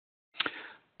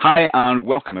Hi and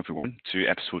welcome everyone to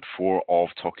episode 4 of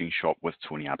Talking Shop with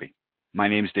Tony Abbey. My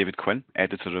name is David Quinn,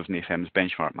 editor of NAFEM's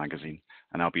Benchmark magazine,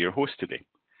 and I'll be your host today.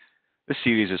 This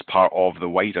series is part of the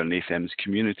wider NAFEM's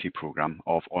community programme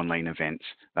of online events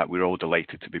that we're all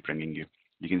delighted to be bringing you.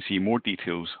 You can see more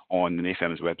details on the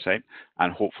NAFEM's website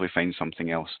and hopefully find something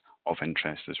else of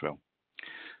interest as well.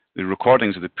 The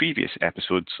recordings of the previous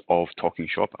episodes of Talking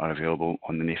Shop are available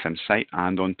on the NAFEM site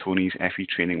and on Tony's FE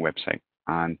training website.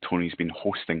 And Tony's been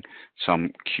hosting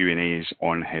some Q&As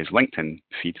on his LinkedIn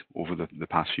feed over the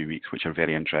past few weeks, which are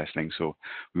very interesting. So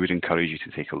we would encourage you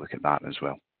to take a look at that as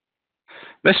well.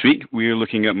 This week, we're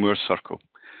looking at Mohr's Circle.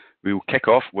 We will kick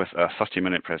off with a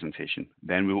 30-minute presentation.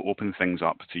 Then we'll open things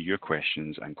up to your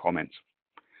questions and comments.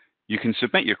 You can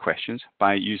submit your questions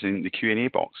by using the Q&A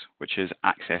box, which is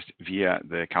accessed via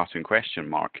the cartoon question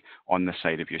mark on the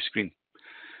side of your screen.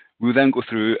 We'll then go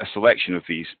through a selection of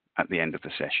these at the end of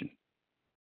the session.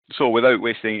 So without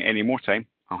wasting any more time,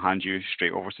 I'll hand you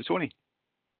straight over to Tony.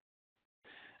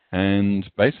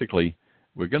 And basically,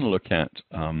 we're going to look at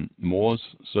Mohr's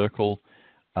Circle.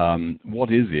 What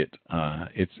is it?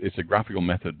 It's a graphical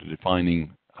method of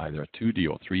defining either a 2D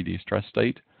or 3D stress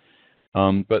state.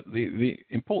 But the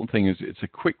important thing is it's a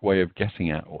quick way of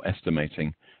getting at or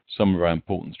estimating some of our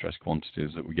important stress quantities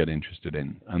that we get interested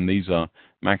in. And these are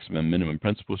maximum and minimum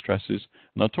principal stresses.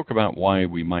 And I'll talk about why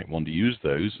we might want to use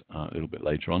those a little bit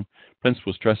later on.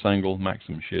 Principal stress angle,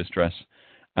 maximum shear stress,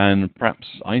 and perhaps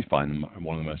I find them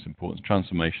one of the most important,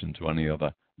 transformation to any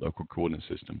other local coordinate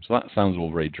system. So that sounds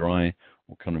all very dry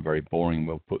or kind of very boring.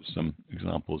 We'll put some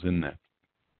examples in there.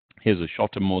 Here's a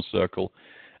shot of Mohr's Circle.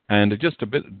 And just a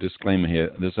bit of disclaimer here,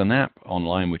 there's an app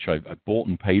online which I bought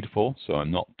and paid for, so I'm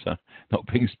not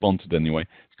being sponsored anyway.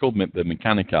 It's called the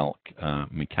Mechanical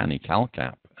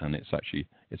app, and it's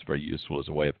very useful as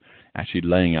a way of actually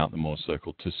laying out the Mohr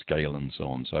Circle to scale and so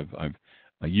on. So I've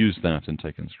used that and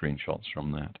taken screenshots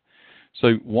from that.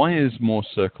 So why is Mohr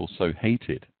Circle so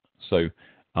hated? So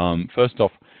first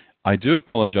off, I do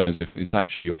apologize if it's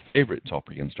actually your favorite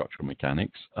topic in structural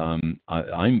mechanics.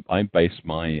 I base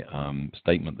my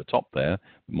statement at the top there,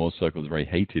 the Mohr Circle is a very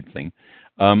hated thing,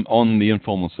 on the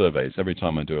informal surveys. Every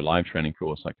time I do a live training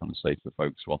course, I kind of say to the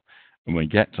folks, well, when we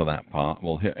get to that part,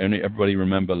 well, everybody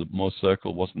remember Mohr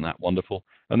Circle, wasn't that wonderful?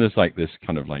 And there's like this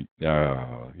kind of like,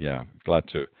 oh, yeah, glad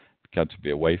to be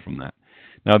away from that.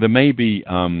 Now, there may be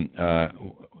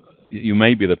you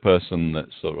may be the person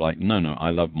that's sort of like, no, I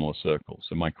love Mohr Circle.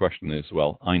 So my question is,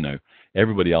 well, I know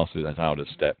everybody else is out of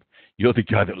step. You're the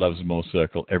guy that loves Mohr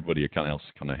Circle. Everybody else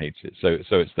kind of hates it.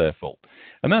 So it's their fault.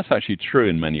 And that's actually true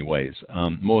in many ways.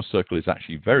 Mohr Circle is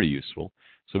actually very useful.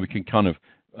 So we can kind of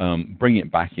bring it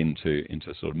back into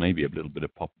sort of maybe a little bit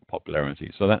of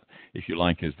popularity. So that, if you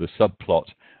like, is the subplot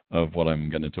of what I'm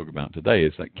going to talk about today,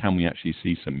 is that can we actually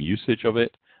see some usage of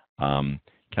it?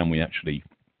 Can we actually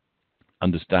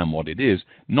understand what it is,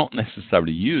 not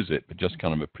necessarily use it, but just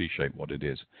kind of appreciate what it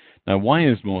is. Now, why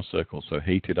is Mohr Circle so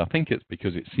hated? I think it's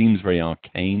because it seems very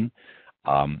arcane.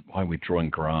 Why we're drawing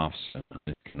graphs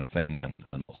and kind of thing,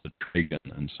 and also trig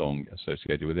and so on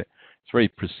associated with it. It's very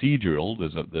procedural.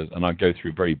 And I'll go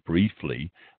through very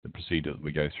briefly the procedure that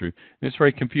we go through. And it's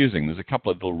very confusing. There's a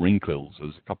couple of little wrinkles.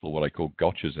 There's a couple of what I call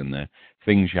gotchas in there,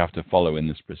 things you have to follow in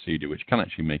this procedure, which can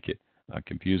actually make it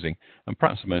confusing. And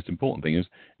perhaps the most important thing is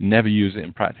never use it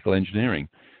in practical engineering.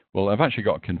 Well, I've actually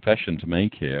got a confession to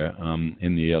make here.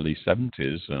 In the early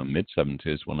 70s,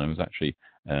 mid-70s, when I was actually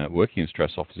working in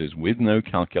stress offices with no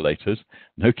calculators,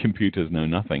 no computers, no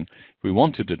nothing, if we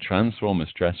wanted to transform a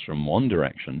stress from one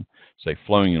direction, say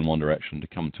flowing in one direction, to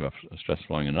come to a stress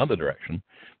flowing in another direction,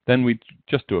 then we'd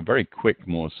just do a very quick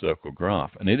Mohr Circle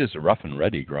graph. And it is a rough and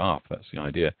ready graph. That's the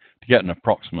idea, to get an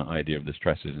approximate idea of the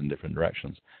stresses in different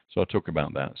directions. So I'll talk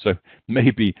about that. So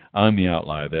maybe I'm the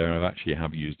outlier there, and I actually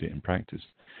have used it in practice.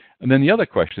 And then the other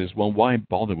question is, well, why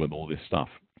bother with all this stuff?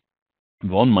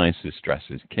 Von Mises stress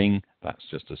is king. That's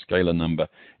just a scalar number.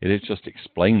 It just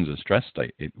explains a stress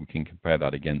state. We can compare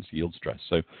that against yield stress.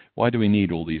 So why do we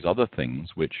need all these other things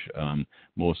which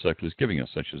Mohr Circle is giving us,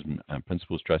 such as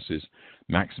principal stresses,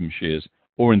 maximum shears,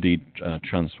 or indeed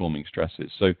transforming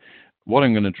stresses? So what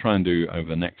I'm going to try and do over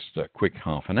the next quick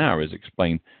half an hour is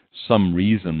explain some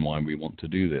reason why we want to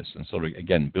do this, and sort of,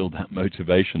 again, build that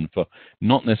motivation for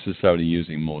not necessarily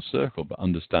using Mohr Circle, but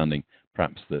understanding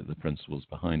perhaps the principles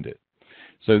behind it.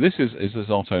 So this is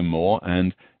Otto Mohr,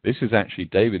 and this is actually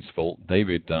David's fault.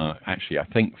 David actually, I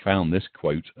think, found this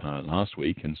quote last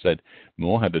week and said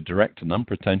Mohr had a direct and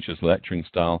unpretentious lecturing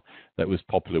style that was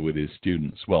popular with his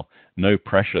students. Well, no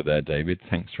pressure there, David.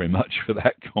 Thanks very much for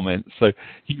that comment. So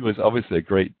he was obviously a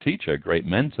great teacher, a great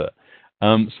mentor.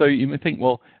 So you may think,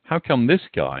 well, how come this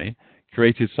guy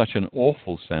created such an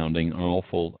awful sounding and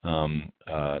awful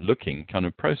looking kind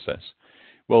of process?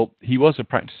 Well, he was a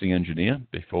practicing engineer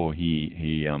before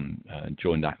he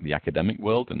joined the academic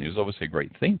world, and he was obviously a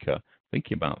great thinker,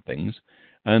 thinking about things.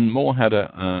 And Mohr had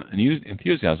an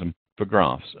enthusiasm for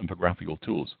graphs and for graphical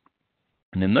tools.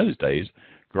 And in those days,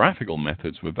 graphical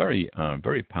methods were very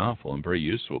powerful and very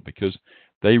useful because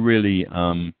they really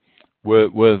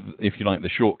were, if you like, the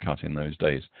shortcut in those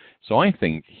days. So I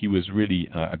think he was really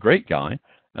a great guy,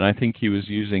 and I think he was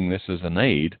using this as an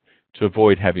aid to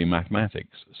avoid heavy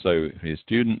mathematics. So for his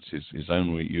students, his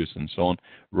own use and so on,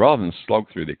 rather than slog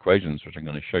through the equations, which I'm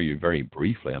going to show you very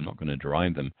briefly, I'm not going to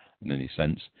derive them in any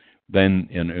sense, then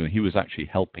he was actually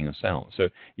helping us out. So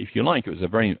if you like, it was a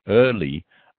very early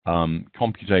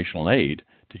computational aid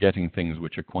to getting things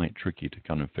which are quite tricky to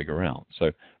kind of figure out.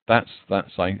 So that's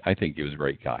I think he was a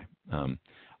great guy.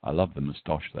 I love the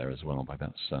moustache there as well, but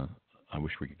that's I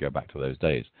wish we could go back to those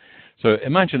days. So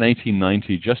imagine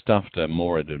 1890, just after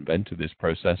Mohr had invented this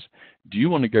process. Do you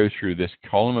want to go through this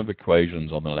column of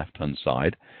equations on the left-hand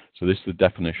side? So this is the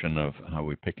definition of how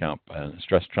we pick up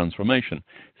stress transformation.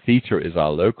 Theta is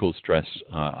our local stress,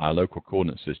 our local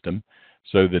coordinate system.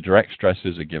 So the direct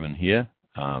stresses are given here.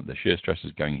 The shear stress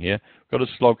is going here. We've got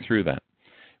to slog through that.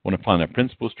 We want to find our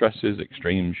principal stresses,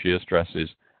 extreme shear stresses,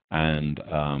 and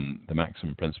the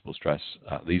maximum principal stress.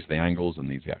 These are the angles and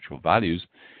these are the actual values.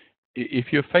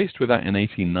 If you're faced with that in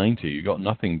 1890, you've got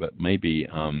nothing but maybe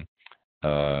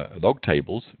log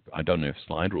tables. I don't know if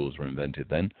slide rules were invented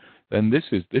then. Then this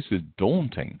is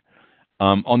daunting.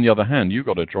 On the other hand, you've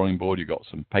got a drawing board, you've got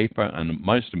some paper, and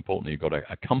most importantly, you've got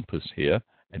a compass here.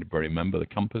 Anybody remember the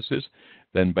compasses?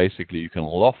 Then basically you can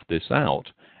loft this out,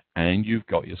 and you've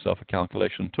got yourself a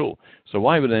calculation tool. So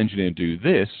why would an engineer do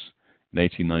this in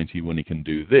 1890 when he can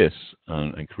do this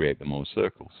and create the Mohr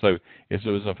circle? So it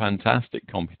was a fantastic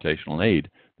computational aid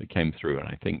that came through, and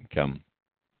I think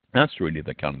that's really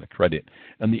the kind of the credit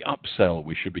and the upsell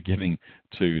we should be giving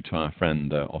to our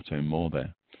friend Otto Mohr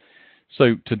there.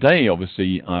 So today,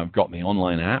 obviously, I've got the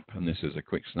online app, and this is a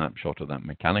quick snapshot of that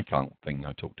mechanical thing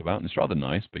I talked about, and it's rather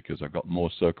nice because I've got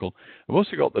Mohr circle. I've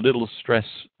also got the little stress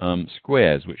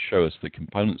squares, which show us the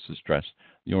components of stress,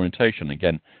 the orientation.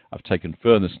 Again, I've taken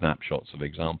further snapshots of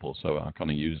examples, so I kind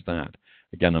of use that.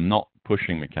 Again, I'm not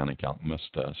pushing mechanical, I must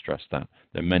stress that.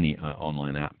 There are many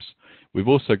online apps. We've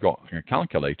also got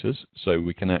calculators, so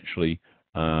we can actually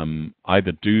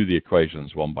either do the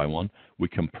equations one by one. We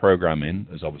can program in.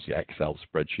 There's obviously Excel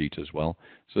spreadsheet as well.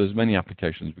 So there's many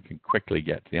applications we can quickly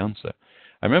get the answer.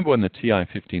 I remember when the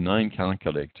TI-59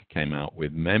 calculator came out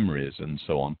with memories and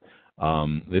so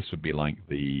on. This would be like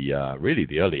really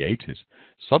the early 80s.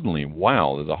 Suddenly,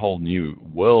 wow, there's a whole new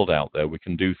world out there. We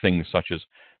can do things such as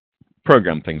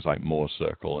program things like Mohr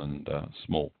circle and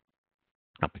small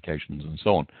applications and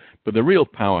so on. But the real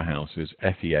powerhouse is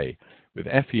FEA. With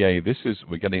FEA,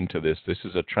 we're getting into this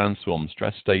is a transform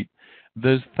stress state.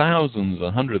 There's thousands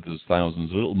and hundreds of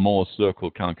thousands of little Mohr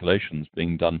circle calculations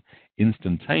being done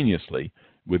instantaneously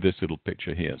with this little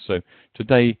picture here. So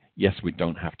today, yes, we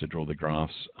don't have to draw the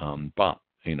graphs, but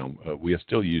we are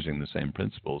still using the same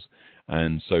principles.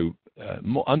 And so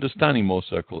understanding Mohr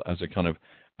circle as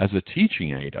a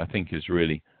teaching aid, I think is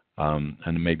really,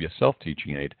 and maybe a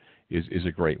self-teaching aid, is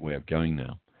a great way of going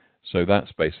now. So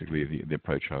that's basically the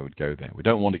approach I would go there. We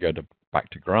don't want to go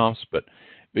back to graphs, but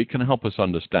it can help us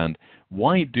understand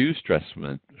why do stress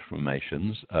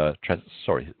transformations,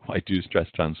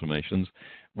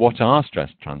 what are stress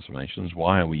transformations,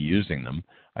 why are we using them?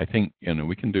 I think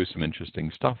we can do some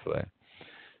interesting stuff there.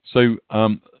 So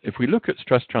if we look at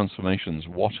stress transformations,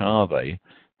 what are they?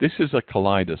 This is a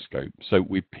kaleidoscope. So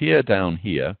we peer down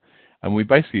here, and we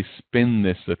basically spin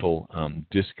this little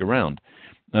disk around.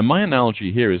 Now, my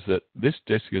analogy here is that this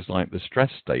disk is like the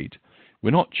stress state.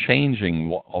 We're not changing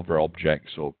what other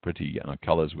objects or pretty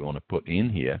colors we want to put in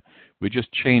here. We're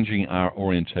just changing our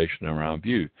orientation or our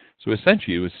view. So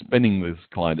essentially, we're spinning this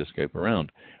kaleidoscope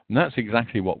around. And that's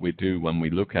exactly what we do when we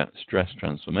look at stress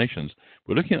transformations.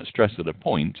 We're looking at stress at a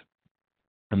point,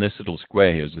 and this little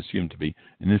square here is assumed to be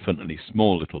an infinitely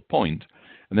small little point.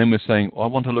 And then we're saying, well, I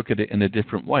want to look at it in a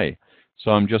different way.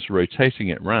 So I'm just rotating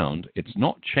it round. It's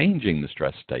not changing the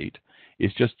stress state.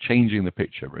 It's just changing the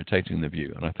picture, rotating the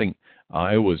view. And I think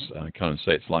I always kind of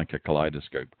say it's like a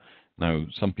kaleidoscope. Now,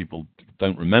 some people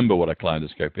don't remember what a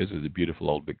kaleidoscope is. It's a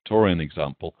beautiful old Victorian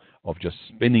example of just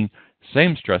spinning,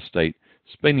 same stress state,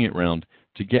 spinning it round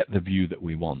to get the view that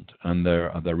we want. And there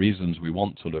are the reasons we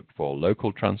want to look for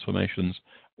local transformations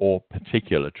or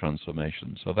particular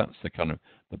transformations. So that's the kind of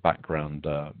the background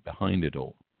behind it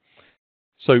all.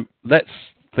 So let's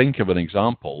think of an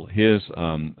example. Here's,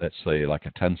 let's say, like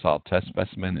a tensile test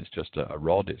specimen. It's just a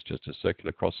rod. It's just a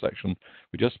circular cross-section.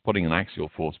 We're just putting an axial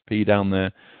force P down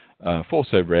there, force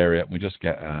over area, and we just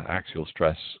get axial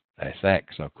stress SX,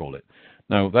 I'll call it.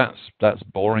 Now, that's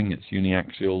boring. It's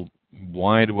uniaxial.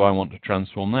 Why do I want to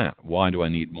transform that? Why do I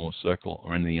need more circle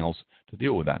or anything else to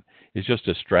deal with that? It's just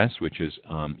a stress, which is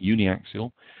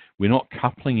uniaxial. We're not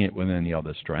coupling it with any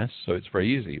other stress, so it's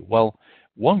very easy. Well,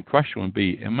 one question would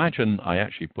be, imagine I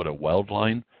actually put a weld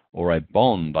line or a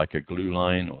bond, like a glue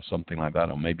line or something like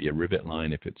that, or maybe a rivet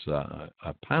line if it's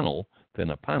a panel,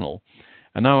 thinner panel.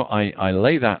 And now I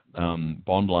lay that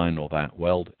bond line or that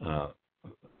weld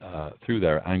through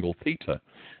there at angle theta.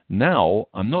 Now,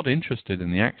 I'm not interested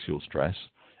in the axial stress.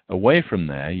 Away from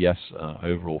there, yes,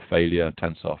 overall failure,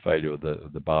 tensile failure of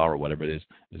the bar or whatever it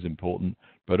is important.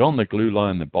 But on the glue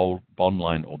line, the bond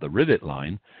line, or the rivet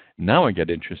line, now I get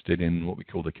interested in what we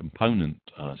call the component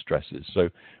stresses. So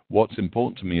what's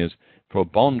important to me is, for a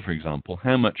bond, for example,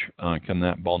 how much can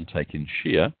that bond take in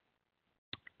shear,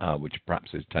 which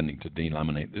perhaps is tending to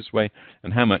delaminate this way,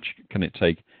 and how much can it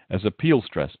take as a peel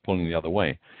stress pulling the other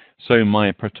way. So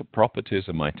my properties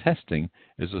of my testing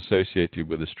is associated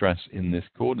with the stress in this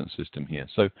coordinate system here.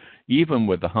 So even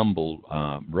with the humble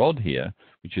rod here,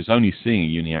 which is only seeing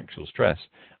a uniaxial stress,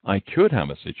 I could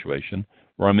have a situation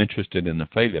where I'm interested in the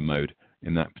failure mode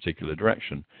in that particular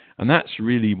direction. And that's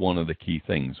really one of the key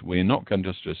things. We're not going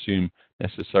to just assume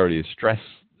necessarily a stress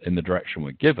in the direction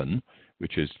we're given,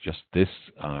 which is just this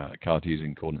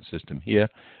Cartesian coordinate system here.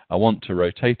 I want to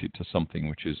rotate it to something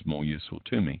which is more useful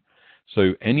to me.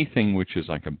 So anything which is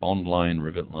like a bond line,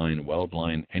 rivet line, weld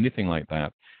line, anything like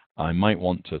that, I might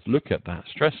want to look at that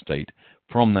stress state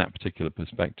from that particular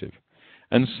perspective.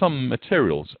 And some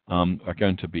materials are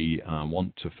going to be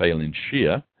want to fail in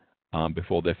shear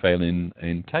before they fail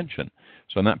in tension.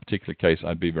 So in that particular case,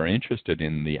 I'd be very interested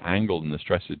in the angle and the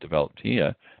stresses developed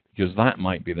here, because that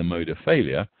might be the mode of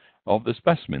failure of the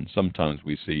specimen. Sometimes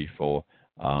we see for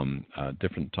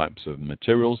different types of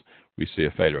materials, we see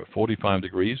a failure at 45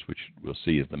 degrees, which we'll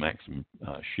see is the maximum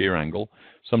shear angle.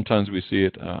 Sometimes we see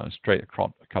it straight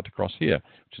cut across here,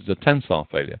 which is a tensile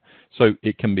failure. So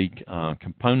it can be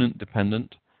component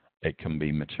dependent, it can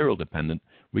be material dependent.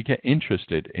 We get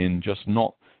interested in just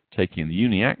not taking the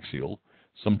uniaxial.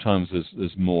 Sometimes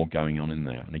there's more going on in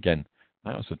there. And again,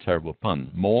 that was a terrible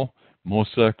pun. More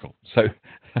circle. So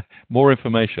more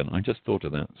information. I just thought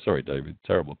of that. Sorry, David.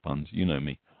 Terrible puns. You know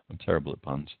me. I'm terrible at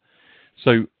puns.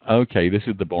 So, okay, this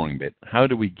is the boring bit. How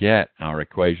do we get our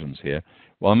equations here?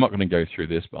 Well, I'm not going to go through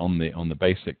this, but on the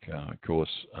basic course,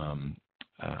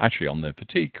 actually on the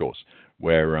fatigue course,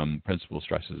 where principal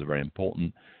stresses are very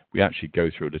important, we actually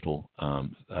go through a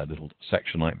little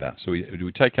section like that. So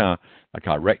we take our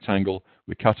rectangle,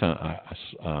 we cut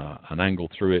an angle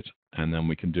through it, and then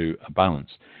we can do a balance.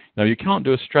 Now, you can't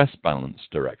do a stress balance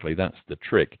directly. That's the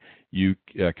trick.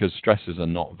 Because stresses are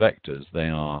not vectors. They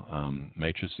are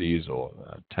matrices or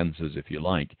tensors, if you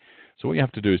like. So what you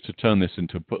have to do is to turn this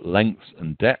into put lengths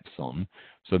and depths on.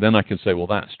 So then I can say, well,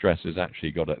 that stress is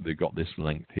actually they've got this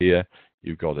length here.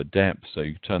 You've got a depth, so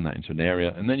you turn that into an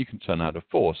area, and then you can turn out a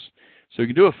force. So you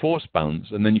can do a force balance,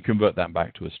 and then you convert that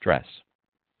back to a stress.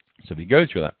 So if you go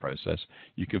through that process,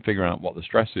 you can figure out what the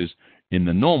stress is in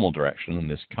the normal direction, in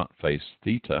this cut face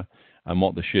theta, and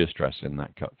what the shear stress in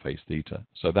that cut face theta.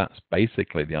 So that's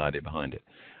basically the idea behind it.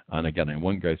 And again, I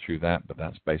won't go through that, but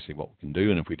that's basically what we can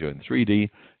do. And if we do it in 3D,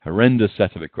 horrendous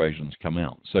set of equations come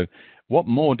out. So what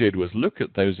Mohr did was look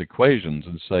at those equations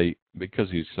and say, because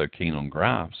he's so keen on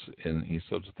graphs, and he's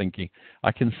sort of thinking,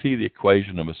 I can see the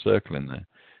equation of a circle in there.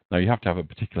 Now, you have to have a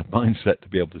particular mindset to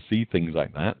be able to see things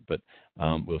like that, but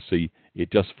we'll see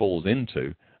it just falls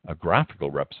into a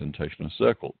graphical representation of a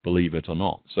circle, believe it or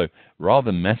not. So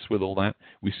rather than mess with all that,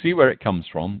 we see where it comes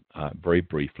from, very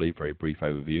briefly, very brief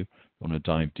overview. If you want to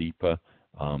dive deeper,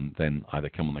 then either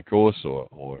come on the course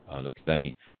or look at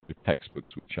any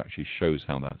textbooks which actually shows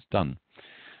how that's done.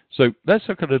 So let's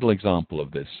look at a little example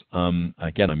of this.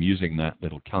 Again, I'm using that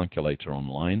little calculator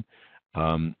online.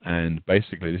 And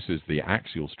basically, this is the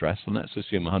axial stress, and let's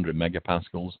assume 100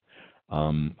 megapascals.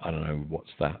 I don't know, what's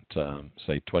that,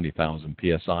 say 20,000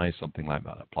 psi, something like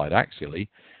that, applied axially.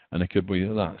 And it could be,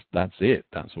 that's it,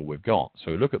 that's all we've got.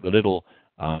 So we look at the little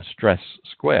stress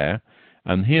square,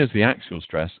 and here's the axial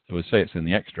stress. We'll say it's in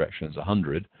the x direction, it's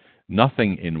 100,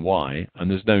 nothing in y,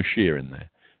 and there's no shear in there.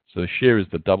 So the shear is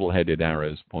the double-headed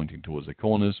arrows pointing towards the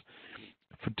corners.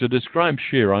 To describe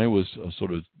shear, I always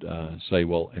sort of say,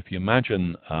 well, if you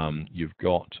imagine you've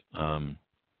got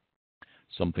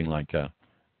something like a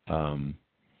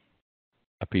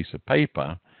piece of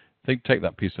paper, take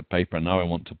that piece of paper, and now I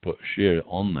want to put shear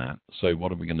on that. So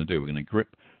what are we going to do? We're going to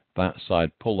grip that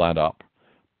side, pull that up,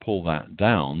 pull that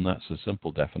down. That's a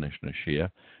simple definition of shear.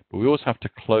 But we always have to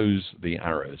close the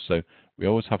arrows. So we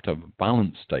always have to have a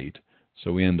balanced state.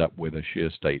 So we end up with a shear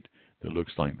state that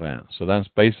looks like that. So that's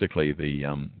basically the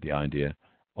idea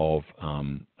of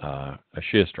a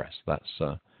shear stress. That's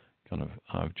kind of,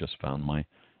 I've just found my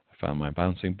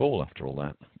bouncing ball after all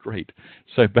that. Great.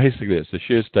 So basically it's the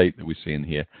shear state that we see in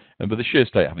here. But the shear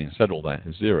state, having said all that,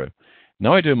 is 0.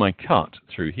 Now I do my cut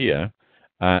through here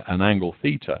at an angle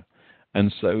theta.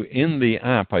 And so in the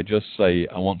app, I just say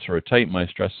I want to rotate my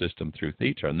stress system through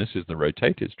theta. And this is the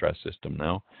rotated stress system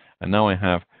now. And now I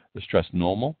have the stress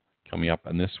normal coming up,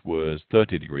 and this was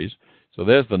 30 degrees. So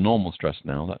there's the normal stress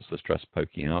now. That's the stress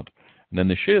poking out. And then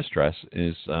the shear stress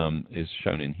is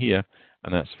shown in here,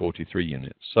 and that's 43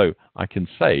 units. So I can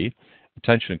say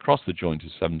tension across the joint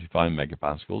is 75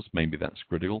 megapascals. Maybe that's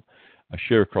critical. A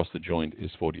shear across the joint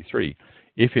is 43.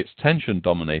 If it's tension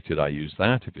dominated, I use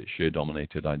that. If it's shear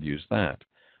dominated, I'd use that.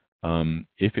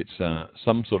 If it's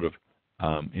some sort of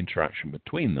interaction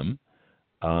between them,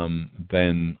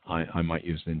 then I might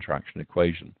use the interaction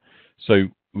equation. So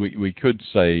we could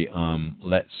say, designer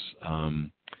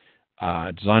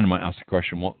might ask the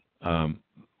question,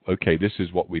 okay, this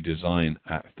is what we design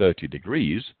at 30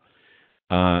 degrees,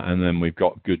 and then we've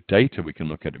got good data. We can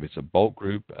look at if it's a bolt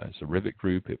group, it's a rivet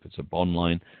group, if it's a bond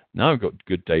line. Now I've got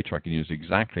good data I can use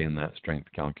exactly in that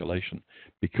strength calculation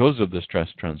because of the stress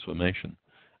transformation.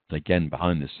 And again,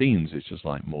 behind the scenes, it's just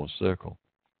like Mohr's circle.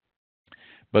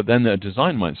 But then the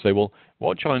design might say, well,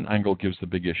 what joint angle gives the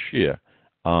biggest shear?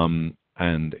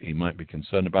 And he might be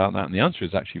concerned about that. And the answer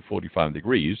is actually 45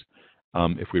 degrees.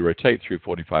 If we rotate through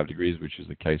 45 degrees, which is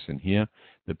the case in here,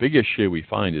 the biggest shear we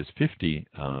find is 50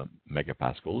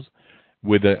 megapascals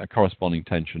with a corresponding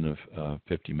tension of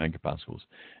 50 megapascals.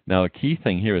 Now, the key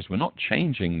thing here is we're not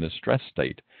changing the stress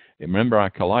state. Remember our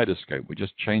kaleidoscope, we're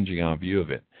just changing our view of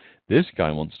it. This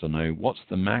guy wants to know what's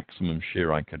the maximum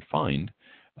shear I could find.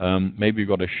 Maybe we've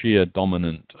got a shear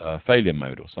dominant failure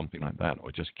mode or something like that,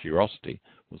 or just curiosity.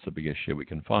 What's the biggest shear we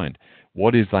can find?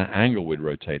 What is that angle we'd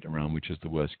rotate around, which is the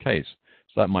worst case?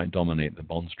 So that might dominate the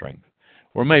bond strength.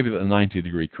 Or maybe that the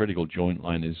 90-degree critical joint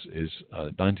line is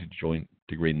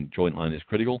 90-degree joint line is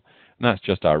critical, and that's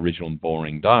just our original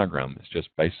boring diagram. It's just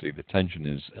basically the tension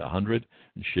is 100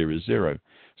 and shear is 0.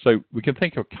 So we can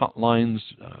think of cut lines,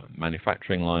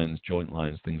 manufacturing lines, joint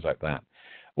lines, things like that.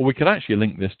 Or we could actually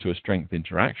link this to a strength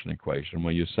interaction equation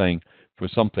where you're saying for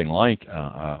something like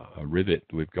a rivet,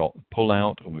 we've got pull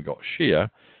out and we've got shear.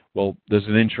 Well, there's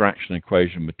an interaction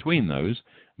equation between those.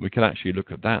 We could actually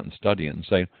look at that and study it and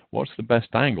say, what's the best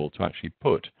angle to actually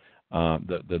put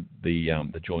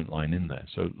the joint line in there?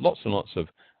 So lots and lots of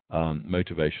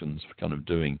motivations for kind of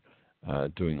doing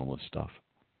all this stuff.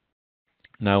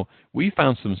 Now, we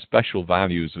found some special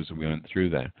values as we went through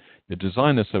there. The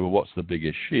designer said, well, what's the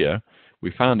biggest shear?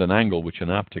 We found an angle which in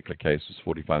our particular case is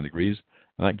 45 degrees,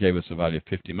 and that gave us a value of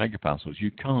 50 megapascals.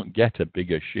 You can't get a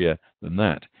bigger shear than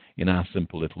that in our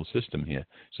simple little system here.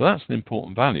 So that's an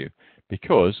important value,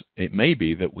 because it may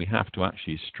be that we have to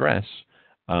actually stress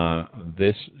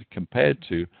this compared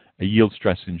to a yield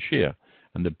stress in shear.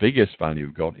 And the biggest value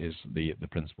we've got is the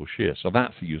principal shear. So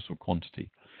that's a useful quantity.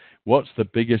 What's the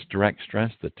biggest direct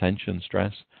stress, the tension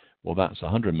stress? Well, that's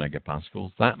 100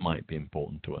 megapascals. That might be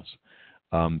important to us.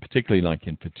 Particularly like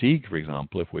in fatigue, for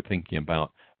example, if we're thinking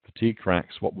about fatigue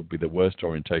cracks, what would be the worst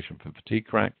orientation for fatigue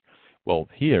crack? Well,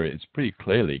 here it's pretty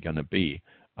clearly going to be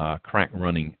crack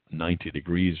running 90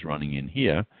 degrees running in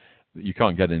here. You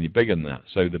can't get any bigger than that.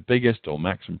 So the biggest or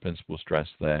maximum principal stress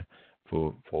there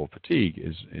for fatigue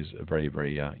is a very,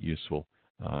 very useful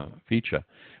feature.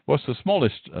 What's the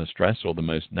smallest stress or the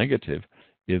most negative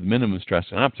is minimum stress.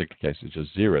 In our particular case, it's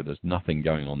just 0. There's nothing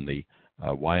going on the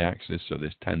y-axis, so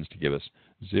this tends to give us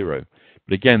 0.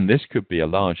 But again, this could be a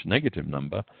large negative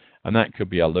number, and that could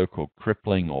be a local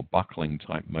crippling or buckling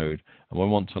type mode. And we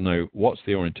want to know what's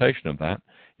the orientation of that.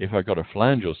 If I've got a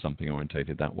flange or something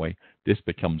orientated that way, this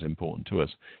becomes important to us.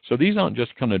 So these aren't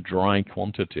just kind of dry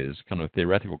quantities, kind of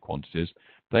theoretical quantities.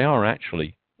 They are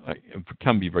actually,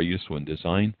 can be very useful in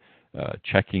design,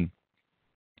 checking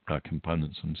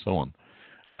components and so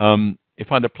on.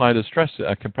 If I'd applied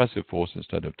a compressive force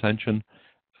instead of tension,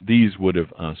 these would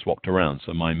have swapped around.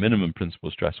 So my minimum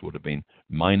principal stress would have been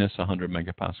minus 100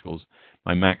 megapascals.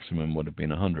 My maximum would have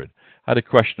been 100. I had a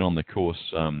question on the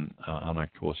course, on our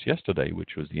course yesterday,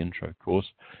 which was the intro course,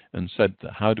 and said,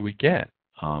 how do we get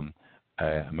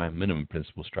a minimum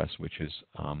principal stress which is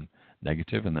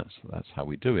negative? And that's how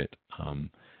we do it.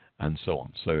 and so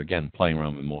on. So again, playing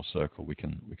around with Mohr circle, we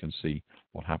can see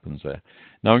what happens there.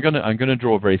 Now I'm going to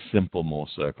draw a very simple Mohr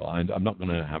circle. I'm not going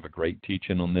to have a great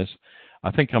teaching on this. I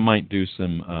think I might do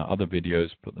some other videos,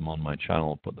 put them on my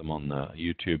channel, put them on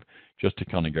YouTube, just to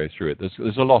kind of go through it.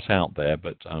 There's a lot out there,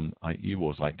 but you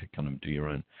always like to kind of do your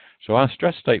own. So our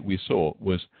stress state we saw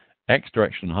was X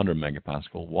direction 100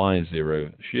 megapascal, Y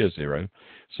 0, shear 0.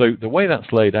 So the way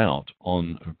that's laid out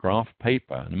on a graph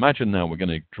paper, and imagine now we're going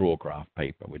to draw graph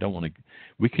paper.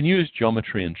 We can use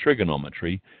geometry and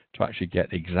trigonometry to actually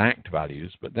get exact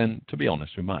values, but then, to be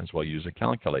honest, we might as well use a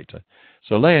calculator.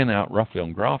 So laying out roughly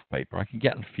on graph paper, I can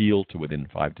get a feel to within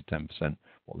 5 to 10%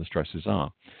 what the stresses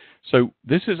are. So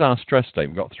this is our stress state.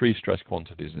 We've got 3 stress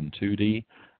quantities in 2D.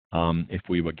 If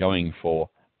we were going for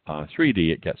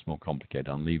 3D, it gets more complicated.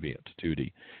 I'm leaving it to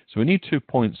 2D. So we need 2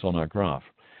 points on our graph.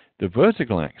 The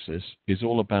vertical axis is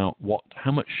all about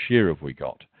how much shear have we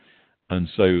got. And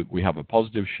so we have a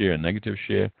positive shear and negative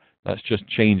shear. That's just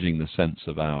changing the sense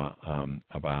of our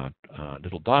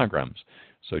little diagrams.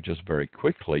 So just very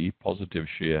quickly, positive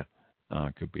shear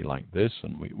could be like this,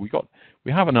 and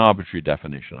we have an arbitrary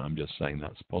definition. I'm just saying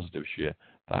that's positive shear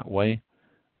that way,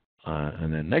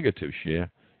 and then negative shear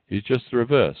is just the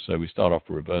reverse. So we start off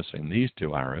reversing these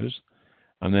 2 arrows,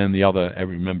 and then the other.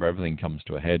 Remember, everything comes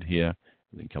to a head here,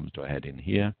 everything comes to a head in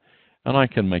here, and I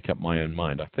can make up my own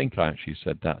mind. I think I actually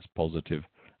said that's positive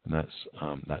and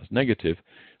that's negative.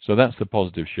 So that's the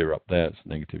positive shear up there, it's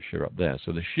negative shear up there.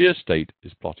 So the shear state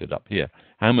is plotted up here.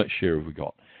 How much shear have we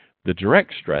got? The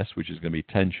direct stress, which is going to be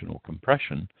tension or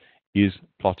compression, is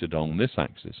plotted on this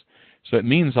axis. So it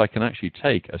means I can actually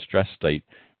take a stress state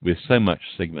with so much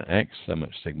sigma x, so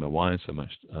much sigma y, so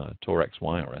much tau xy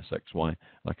or sxy, and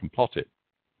I can plot it.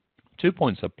 2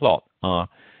 points of plot are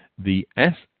the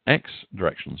x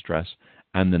directional stress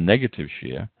and the negative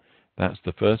shear. That's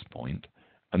the first point.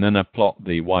 And then I plot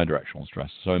the y directional stress.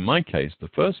 So in my case, the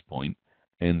first point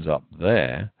ends up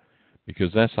there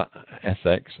because that's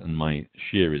Sx and my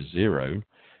shear is 0.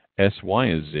 Sy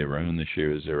is 0 and the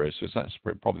shear is 0. So that's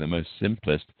probably the most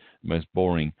simplest, most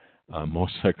boring Mohr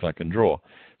circle I can draw.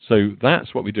 So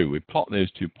that's what we do. We plot those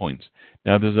 2 points.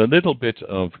 Now there's a little bit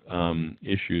of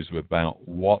issues about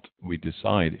what we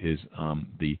decide is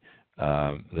the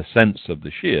sense of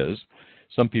the shears.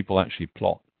 Some people actually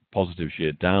plot positive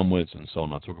shear downwards and so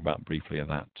on. I'll talk about briefly of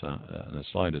that in a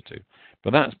slide or 2.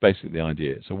 But that's basically the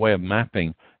idea. It's a way of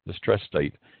mapping the stress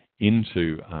state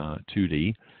into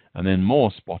 2D, and then more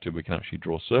spotted, we can actually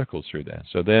draw circles through there.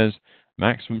 So there's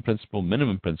maximum principal,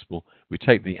 minimum principal. We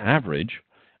take the average,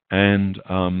 and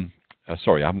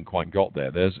sorry, I haven't quite got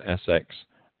there. There's Sx,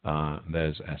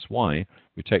 there's Sy.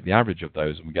 We take the average of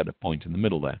those, and we get a point in the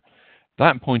middle there.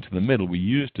 That point in the middle we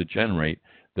use to generate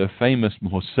the famous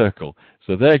Mohr circle.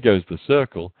 So there goes the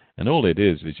circle, and all it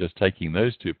is just taking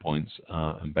those 2 points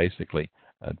and basically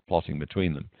plotting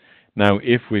between them. Now,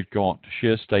 if we've got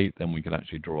shear state, then we could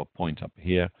actually draw a point up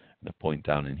here and a point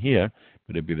down in here,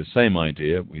 but it'd be the same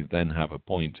idea. We then have a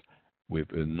point with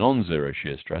a non-zero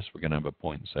shear stress. We're going to have a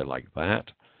point, say, like that.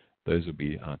 Those would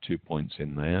be 2 points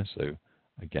in there. So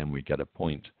again, we get a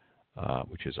point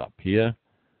which is up here,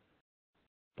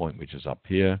 point which is up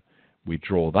here. We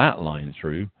draw that line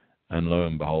through, and lo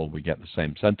and behold, we get the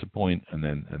same center point, and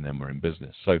then we're in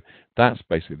business. So that's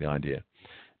basically the idea.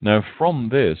 Now, from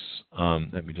this,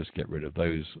 let me just get rid of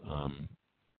those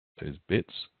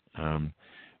bits.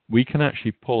 We can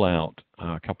actually pull out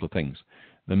a couple of things.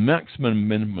 The maximum and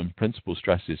minimum principal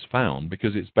stress is found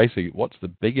because it's basically what's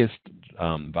the biggest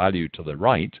value to the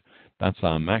right. That's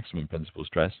our maximum principal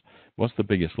stress. What's the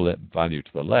biggest value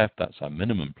to the left? That's our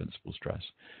minimum principal stress.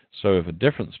 So if a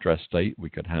different stress state, we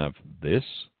could have this,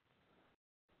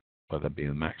 whether it be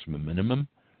the maximum minimum.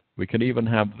 We could even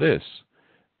have this.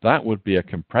 That would be a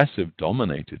compressive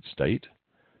dominated state.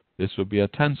 This would be a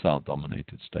tensile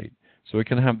dominated state. So we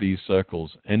can have these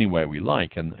circles anywhere we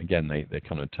like, and again, they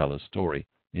kind of tell a story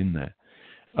in there.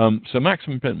 So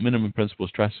maximum minimum principal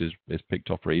stress is picked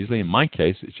off very easily. In my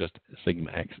case, it's just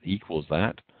sigma x equals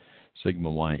that, sigma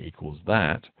y equals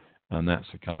that, and that's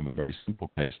a kind of a very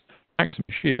simple case. Maximum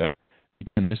shear,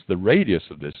 again, the radius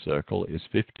of this circle is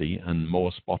 50, and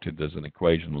Mohr spotted there's an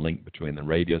equation link between the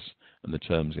radius and the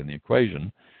terms in the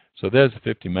equation. So there's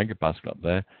 50 megapascal up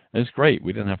there, and it's great.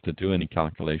 We didn't have to do any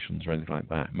calculations or anything like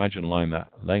that. Imagine laying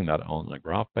that on a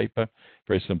graph paper.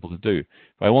 Very simple to do.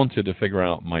 If I wanted to figure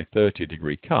out my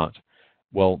 30-degree cut,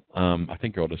 well, I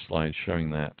think I got a slide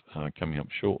showing that coming up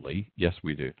shortly. Yes,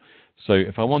 we do. So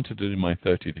if I wanted to do my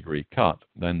 30-degree cut,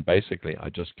 then basically I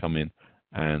just come in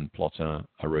and plot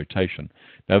a rotation.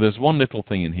 Now, there's one little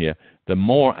thing in here. The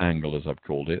Mohr angle, as I've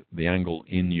called it, the angle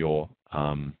in your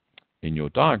in your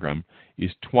diagram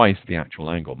is twice the actual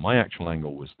angle. My actual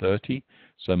angle was 30,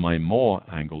 so my Mohr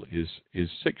angle is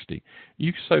 60.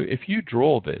 So if you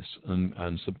draw this and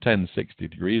subtend 60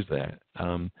 degrees there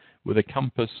with a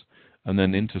compass and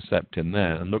then intercept in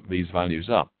there and look these values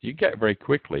up, you get very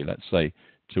quickly, let's say,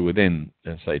 to within,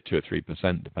 let's say, 2 or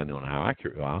 3%, depending on how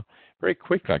accurate you are. Very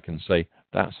quickly I can say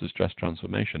that's the stress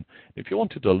transformation. If you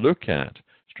wanted to look at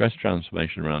stress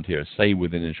transformation around here, say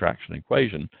within interaction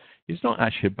equation, it's not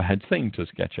actually a bad thing to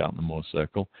sketch out the Mohr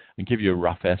circle and give you a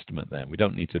rough estimate there. We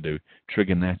don't need to do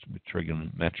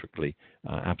trigonometrically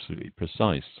absolutely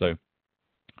precise. So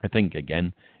I think,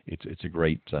 again, it's a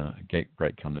great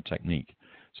kind of technique.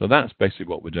 So that's basically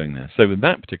what we're doing there. So in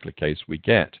that particular case, we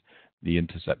get the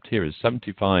intercept here is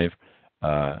 75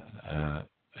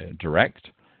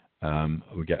 direct.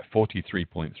 We get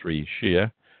 43.3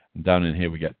 shear. And down in here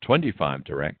we get 25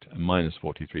 direct and minus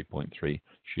 43.3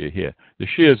 shear here. The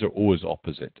shears are always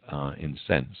opposite in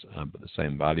sense, but the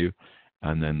same value.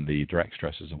 And then the direct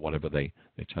stresses are whatever they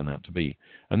turn out to be.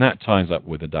 And that ties up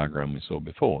with the diagram we saw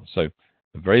before. So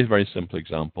a very, very simple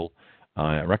example.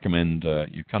 I recommend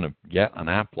you kind of get an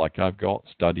app like I've got,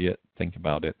 study it, think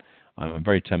about it. I'm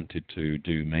very tempted to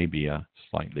do maybe a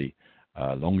slightly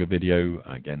longer video.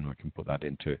 Again, I can put that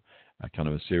into a kind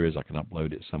of a series. I can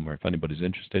upload it somewhere. If anybody's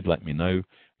interested, let me know.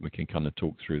 We can kind of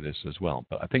talk through this as well.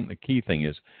 But I think the key thing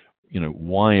is,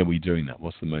 why are we doing that?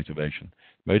 What's the motivation?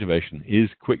 Motivation is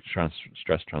quick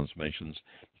stress transformations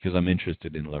because I'm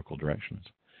interested in local directions.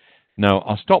 Now,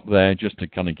 I'll stop there just to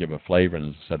kind of give a flavor, and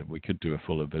as I said, we could do a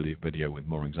fuller video with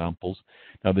more examples.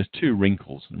 Now, there's two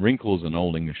wrinkles. And wrinkle is an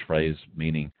old English phrase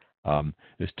meaning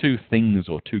there's two things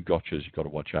or two gotchas you've got to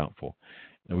watch out for.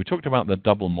 Now, we talked about the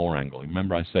double Mohr angle.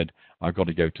 Remember I said I've got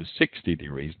to go to 60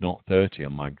 degrees, not 30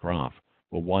 on my graph.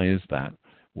 Well, why is that?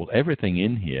 Well, everything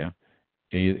in here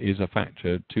is a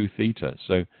factor 2 theta.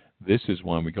 So this is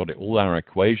why we got it. All our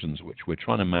equations, which we're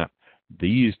trying to map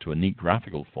these to a neat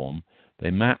graphical form, they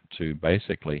map to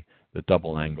basically the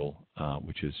double angle,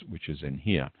 which is in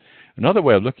here. Another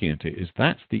way of looking at it is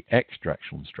that's the x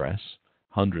directional stress,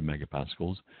 100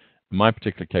 megapascals. In my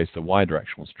particular case, the y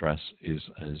directional stress is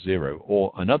 0.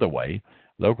 Or another way,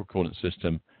 local coordinate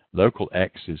system, local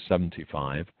x is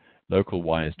 75, local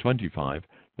y is 25.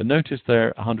 But notice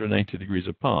they're 180 degrees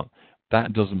apart.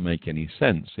 That doesn't make any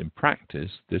sense. In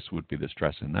practice, this would be the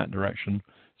stress in that direction,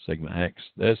 sigma x,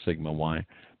 there's sigma y,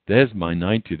 there's my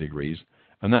 90 degrees,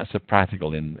 and that's a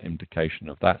practical indication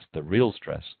of that's the real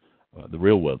stress, the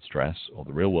real world stress, or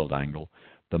the real world angle.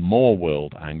 The Mohr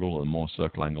world angle, or the Mohr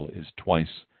circle angle, is twice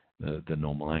the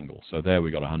normal angle. So there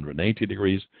we got 180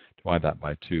 degrees. Divide that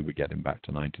by 2, we get him back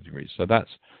to 90 degrees. So that's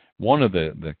one of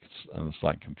the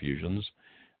slight confusions.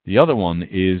 The other one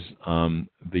is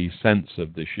the sense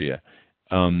of the shear.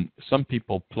 Some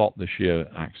people plot the shear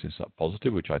axis up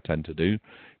positive, which I tend to do.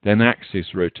 Then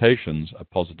axis rotations are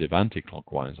positive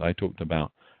anti-clockwise. I talked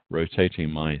about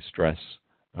rotating my stress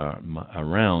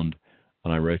around,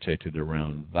 and I rotated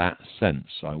around that sense.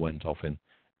 So I went off in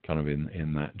kind of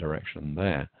in that direction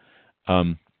there.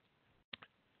 And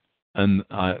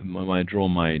when I draw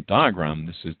my diagram,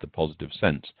 this is the positive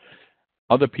sense.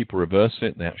 Other people reverse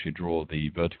it. They actually draw the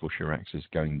vertical shear axis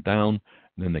going down,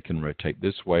 and then they can rotate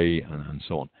this way and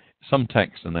so on. Some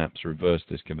texts and apps reverse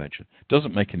this convention. It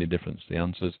doesn't make any difference to the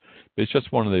answers, but it's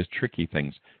just one of those tricky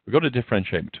things. We've got to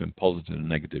differentiate between positive and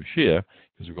negative shear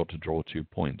because we've got to draw 2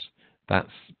 points. That's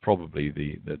probably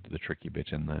the tricky bit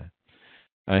in there.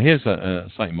 Here's a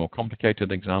slightly more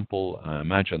complicated example.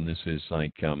 Imagine this is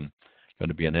like going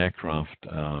to be an aircraft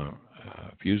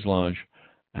fuselage,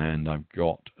 and I've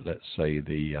got, let's say,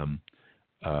 the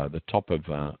top of,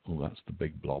 that's the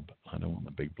big blob. I don't want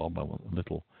the big blob, I want the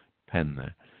little pen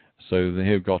there. So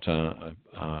here we've got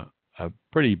a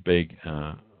pretty big,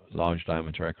 large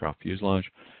diameter aircraft fuselage.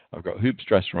 I've got hoop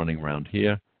stress running around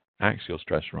here, axial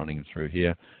stress running through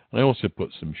here, and I also put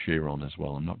some shear on as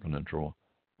well. I'm not going to draw,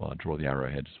 well, I'll draw the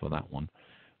arrowheads for that one.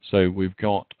 So we've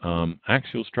got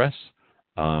axial stress,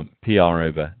 PR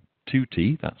over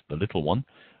 2T, that's the little one,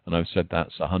 and I've said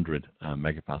that's 100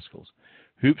 megapascals.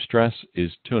 Hoop stress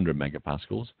is 200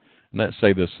 megapascals. And let's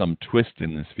say there's some twist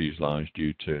in this fuselage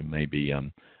due to maybe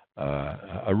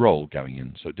a roll going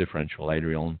in, so differential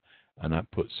aileron, and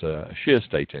that puts a shear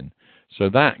state in. So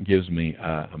that gives me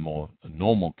a more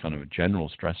normal kind of a general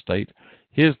stress state.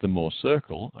 Here's the Mohr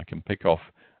circle. I can pick off,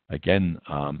 again,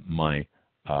 my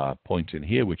point in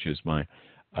here, which is my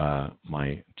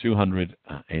 200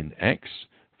 in X,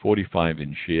 45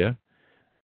 in shear,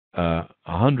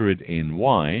 100 in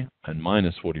Y, and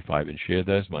minus 45 in shear.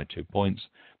 There's my 2 points.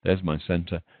 There's my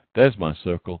center. There's my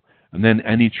circle. And then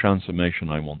any transformation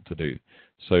I want to do.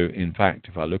 So in fact,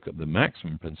 if I look at the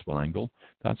maximum principal angle,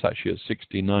 that's actually at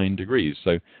 69 degrees.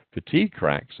 So fatigue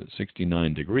cracks at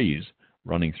 69 degrees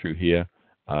running through here,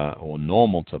 or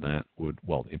normal to that would,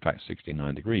 well, in fact,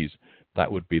 69 degrees,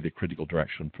 that would be the critical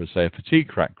direction for, say, a fatigue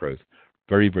crack growth.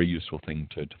 Very, very useful thing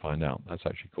to find out. That's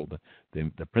actually called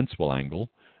the principal angle,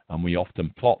 and we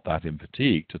often plot that in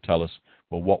fatigue to tell us,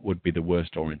 well, what would be the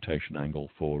worst orientation angle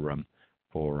for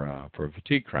a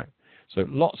fatigue crack. So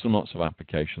lots and lots of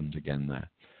applications again there.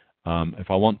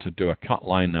 If I want to do a cut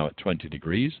line now at 20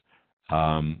 degrees,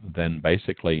 then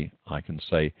basically I can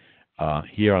say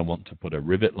here I want to put a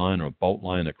rivet line or a bolt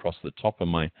line across the top of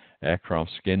my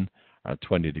aircraft skin at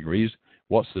 20 degrees.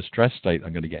 What's the stress state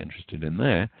I'm going to get interested in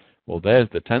there? Well, there's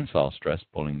the tensile stress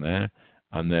pulling there,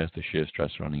 and there's the shear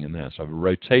stress running in there. So I've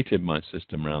rotated my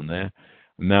system around there.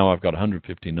 Now I've got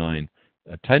 159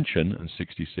 tension and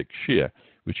 66 shear,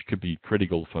 which could be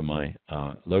critical for my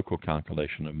local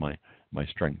calculation of my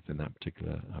strength in that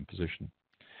particular position.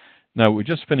 Now we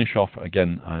just finish off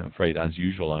again. I'm afraid, as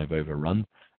usual, I've overrun.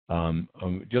 I'm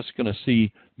just going to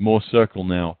see Mohr circle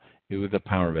now with the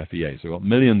power of FEA. So we've got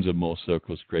millions of Mohr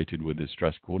circles created with this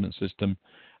stress coordinate system,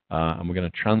 and we're going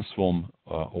to transform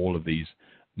all of these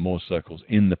Mohr circles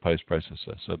in the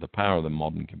post-processor. So the power of the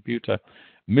modern computer,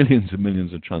 millions and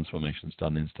millions of transformations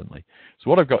done instantly. So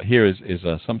what I've got here is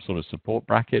some sort of support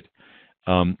bracket.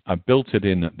 I've built it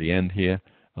in at the end here,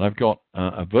 and I've got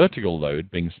a vertical load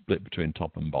being split between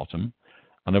top and bottom,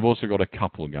 and I've also got a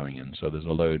couple going in. So there's a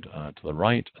load to the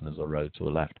right and there's a load to the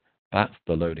left. That's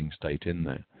the loading state in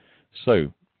there.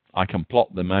 So I can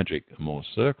plot the magic Mohr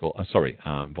circle,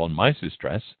 von Mises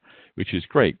stress, which is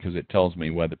great because it tells me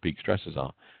where the peak stresses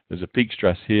are. There's a peak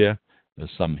stress here,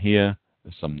 there's some here,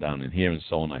 there's some down in here, and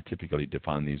so on. I typically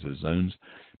define these as zones,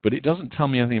 but it doesn't tell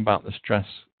me anything about the stress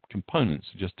components.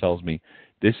 It just tells me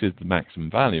this is the maximum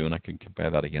value, and I can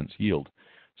compare that against yield.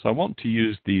 So I want to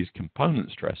use these component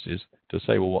stresses to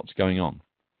say, well, what's going on?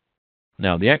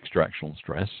 Now, the extra-actional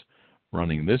stress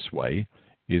running this way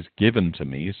is given to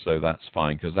me, so that's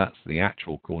fine, because that's the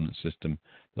actual coordinate system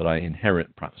that I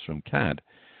inherit perhaps from CAD.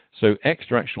 So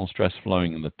extra-actional stress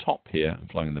flowing in the top here and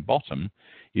flowing in the bottom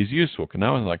is useful.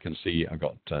 Now, as I can see, I've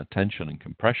got tension and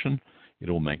compression. It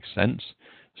all makes sense.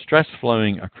 Stress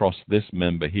flowing across this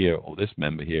member here or this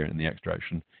member here in the X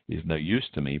direction is no use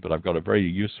to me, but I've got a very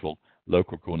useful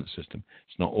local coordinate system.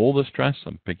 It's not all the stress.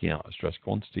 I'm picking out a stress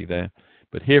quantity there.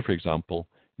 But here, for example,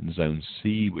 in zone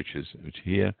C, which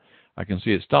here, I can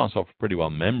see it starts off pretty well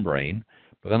membrane,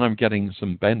 but then I'm getting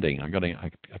some bending. I'm getting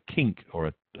a kink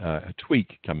or a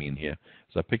tweak coming in here.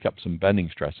 So I pick up some bending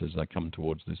stresses as I come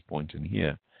towards this point in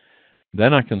here.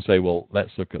 Then I can say, well,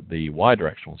 let's look at the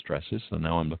y-directional stresses. So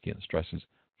now I'm looking at stresses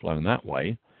flowing that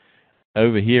way.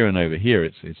 Over here and over here,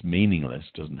 it's meaningless,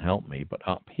 doesn't help me. But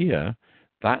up here,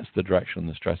 that's the direction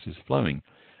the stress is flowing.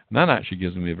 And that actually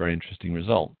gives me a very interesting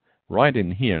result. Right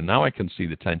in here, now I can see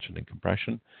the tension and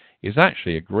compression is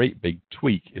actually a great big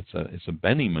tweak. It's a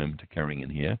bending moment occurring in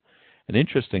here. And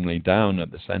interestingly, down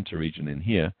at the center region in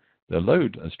here, the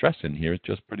load and stress in here is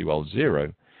just pretty well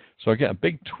zero. So I get a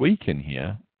big tweak in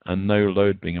here and no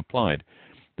load being applied.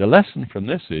 The lesson from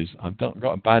this is I've got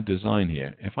a bad design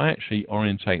here. If I actually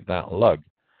orientate that lug,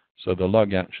 so the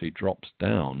lug actually drops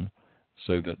down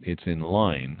so that it's in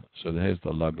line. So there's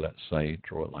the lug, let's say,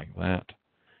 draw it like that.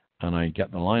 And I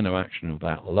get the line of action of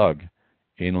that lug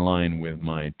in line with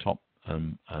my top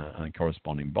and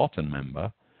corresponding bottom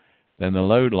member, then the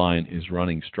load line is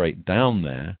running straight down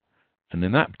there. And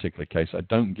in that particular case, I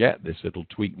don't get this little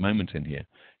tweak moment in here.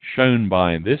 Shown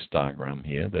by this diagram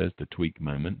here, there's the tweak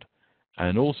moment.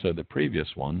 And also the previous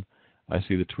one, I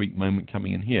see the tweak moment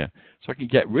coming in here. So I can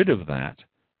get rid of that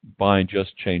by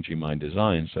just changing my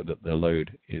design so that the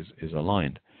load is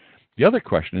aligned. The other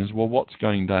question is, well, what's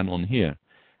going down on here?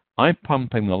 I'm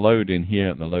pumping the load in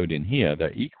here and the load in here.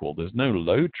 They're equal. There's no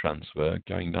load transfer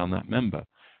going down that member.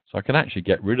 So I can actually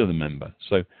get rid of the member.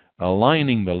 So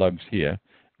aligning the lugs here,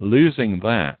 losing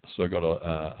that, so I've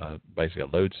got basically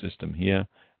a load system here,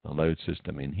 a load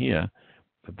system in here.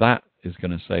 That is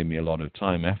going to save me a lot of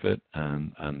time, effort,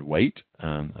 and weight,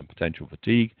 and potential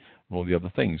fatigue, and all the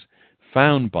other things,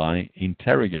 found by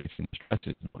interrogating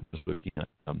stresses, not just looking at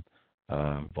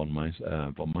von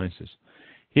Mises.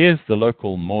 Here's the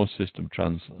local Mohr system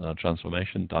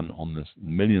transformation done on this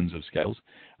millions of scales.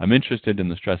 I'm interested in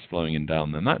the stress flowing in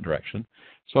down in that direction,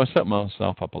 so I set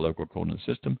myself up a local coordinate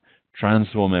system,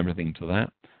 transform everything to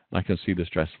that, and I can see the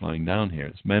stress flowing down here.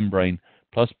 It's membrane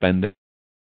plus bending.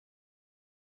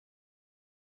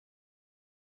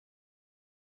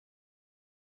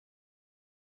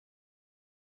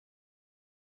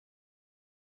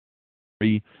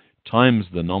 times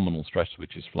the nominal stress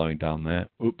which is flowing down there.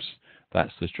 Oops,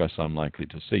 that's the stress I'm likely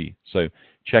to see. So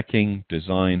checking,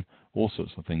 design, all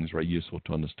sorts of things are very useful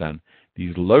to understand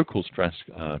these local stress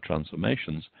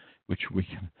transformations, which we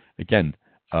can, again,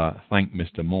 thank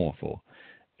Mr. Mohr for.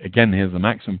 Again, here's the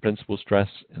maximum principal stress,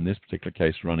 in this particular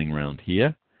case running around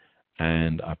here.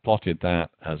 And I plotted that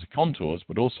as contours,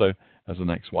 but also as an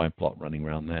XY plot running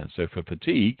around there. So for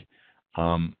fatigue,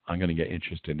 I'm going to get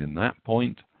interested in that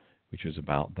point, which is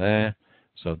about there.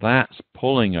 So that's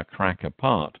pulling a crack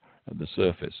apart at the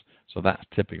surface. So that's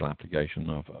typical application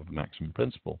of maximum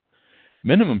principle.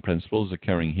 Minimum principle is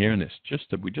occurring here, and it's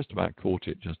we just about caught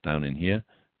it just down in here,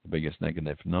 the biggest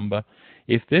negative number.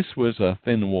 If this was a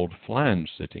thin-walled flange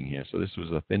sitting here, so this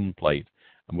was a thin plate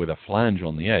and with a flange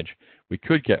on the edge, we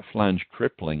could get flange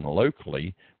crippling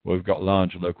locally where we've got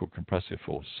large local compressive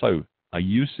force. So a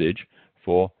usage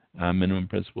for minimum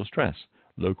principal stress,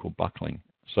 local buckling.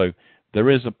 So there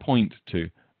is a point to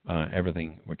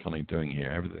everything we're kind of doing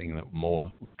here, everything that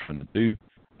Mohr was trying to do.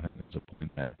 I think there's a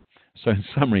point there. So in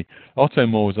summary, Otto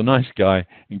Mohr was a nice guy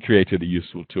and created a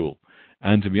useful tool.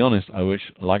 And to be honest, I wish,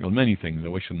 like many things, I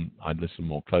wish I'd listened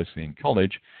more closely in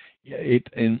college.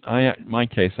 In my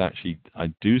case, actually, I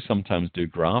do sometimes do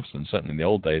graphs, and certainly in the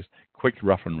old days, quick,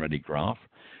 rough and ready graph.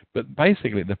 But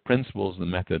basically, the principles and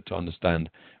the method to understand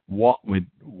how we're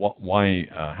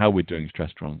doing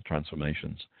stress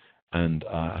transformations. And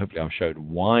hopefully I've showed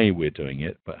why we're doing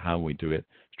it, but how we do it.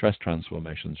 Stress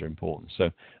transformations are important. So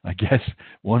I guess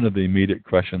one of the immediate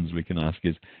questions we can ask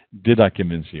is, did I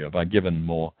convince you? Have I given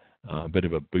Mohr a bit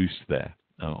of a boost there?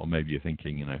 Or maybe you're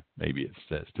thinking, maybe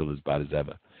it's still as bad as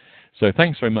ever. So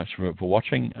thanks very much for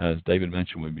watching. As David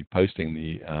mentioned, we'll be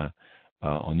posting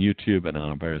on YouTube and on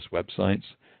our various websites.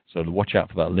 So watch out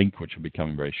for that link, which will be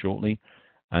coming very shortly.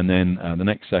 And then the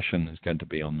next session is going to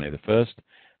be on May the 1st.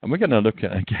 And we're going to look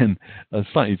at, again,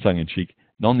 slightly tongue-in-cheek,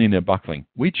 nonlinear buckling.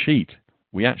 We cheat.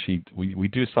 We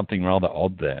do something rather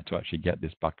odd there to actually get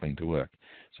this buckling to work.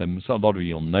 So a lot of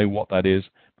you will know what that is,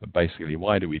 but basically,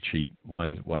 why do we cheat?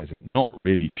 Why is it not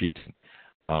really cheating?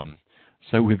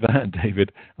 So with that,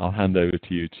 David, I'll hand over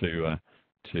to you to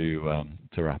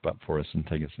wrap up for us and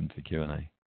take us into the Q&A.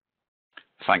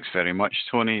 Thanks very much,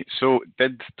 Tony. So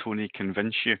did Tony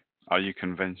convince you? Are you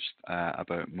convinced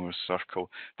about Mohr's circle?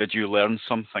 Did you learn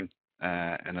something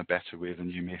in a better way than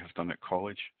you may have done at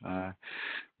college?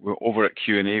 We're over at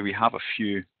Q&A. We have a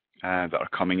few that are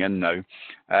coming in now.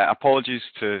 Apologies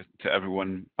to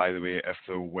everyone, by the way, if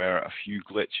there were a few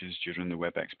glitches during the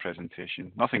WebEx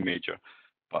presentation. Nothing major,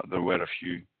 but there were a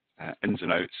few ins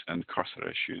and outs and cursor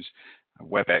issues.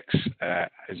 WebEx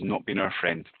has not been our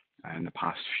friend in the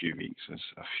past few weeks, as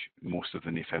most of the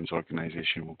NAFEMS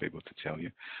organization will be able to tell you.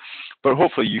 But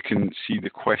hopefully you can see the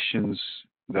questions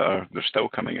they're still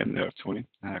coming in there, Tony.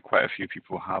 Quite a few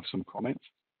people have some comments.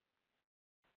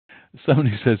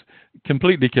 Somebody says,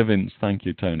 completely convinced. Thank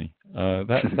you, Tony.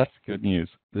 That's good news.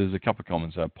 There's a couple of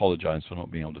comments. I apologize for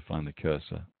not being able to find the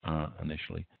cursor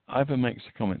initially. Ivor makes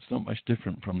a comment. It's not much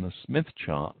different from the Smith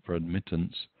chart for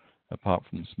admittance, apart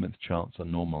from the Smith charts are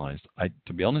normalized.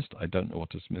 To be honest, I don't know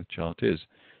what a Smith chart is.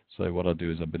 So what I'll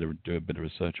do is do a bit of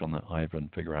research on that, Ivor,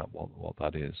 and figure out what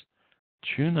that is.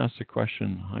 Tune asks a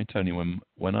question. Hi, Tony.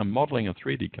 When I'm modeling a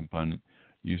 3D component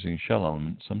using shell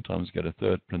element, sometimes get a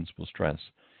third principal stress.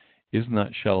 Isn't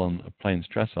that shell a plane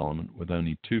stress element with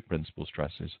only two principal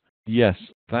stresses? Yes,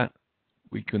 that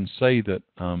we can say that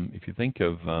if you think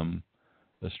of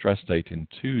the stress state in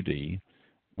 2D,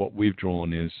 what we've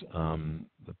drawn is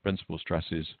the principal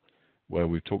stresses where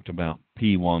we've talked about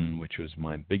P1, which was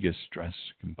my biggest stress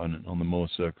component on the Mohr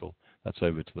circle. That's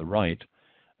over to the right.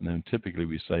 And then typically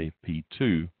we say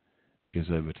P2 is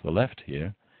over to the left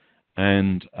here.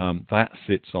 And that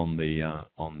sits on the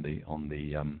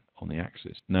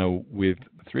axis. Now, with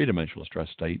three-dimensional stress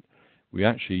state, we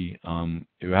actually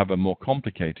have a more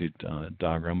complicated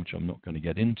diagram, which I'm not going to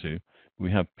get into.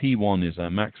 We have P1 is our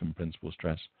maximum principal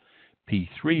stress,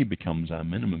 P3 becomes our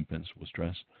minimum principal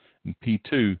stress, and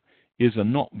P2 is a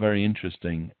not very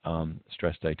interesting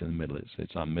stress state in the middle.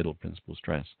 It's our middle principal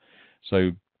stress.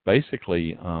 So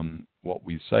basically, what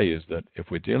we say is that if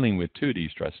we're dealing with 2D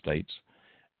stress states,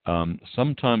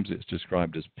 sometimes it's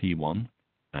described as P1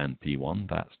 and P1,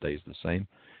 that stays the same,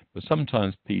 but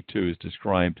sometimes P2 is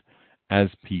described as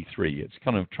P3. It's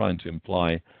kind of trying to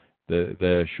imply that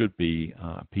there should be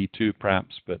P2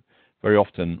 perhaps, but very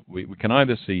often we can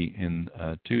either see in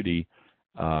 2D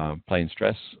plane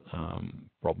stress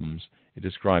problems, it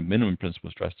described minimum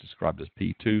principal stress described as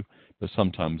P2, but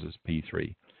sometimes as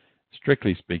P3.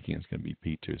 Strictly speaking, it's going to be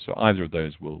P2. So either of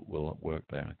those will work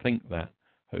there. I think that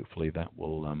hopefully that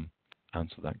will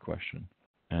answer that question.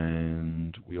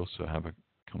 And we also have a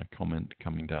kind of comment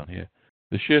coming down here.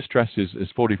 The shear stress is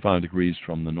 45 degrees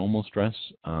from the normal stress.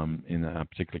 In a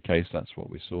particular case, that's what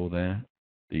we saw there,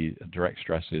 the direct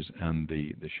stresses and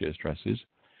the shear stresses.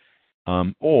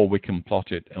 Or we can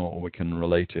plot it, or we can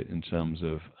relate it in terms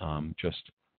of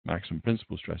just maximum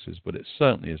principal stresses, but it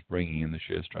certainly is bringing in the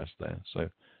shear stress there. So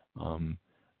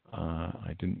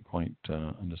I didn't quite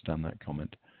understand that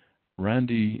comment.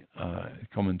 Randy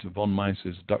comment of von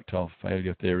Mises ductile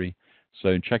failure theory.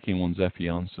 So checking one's FE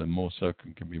answer, Mohr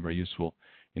circle can be very useful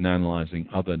in analyzing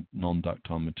other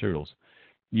non-ductile materials.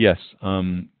 Yes,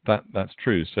 that's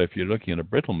true. So if you're looking at a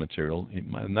brittle material,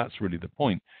 and that's really the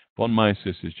point, von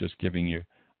Mises is just giving you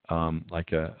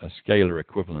like a scalar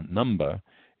equivalent number.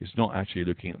 It's not actually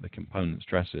looking at the component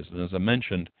stresses. And as I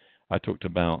mentioned, I talked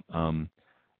about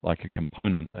like a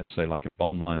component, let's say like a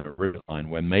bottom line or a rivet line,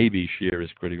 where maybe shear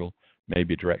is critical,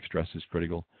 maybe direct stress is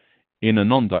critical. In a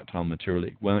non-ductile material,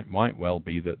 it might well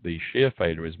be that the shear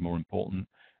failure is more important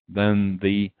than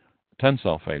the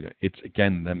tensile failure. It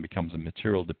again then becomes a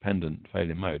material-dependent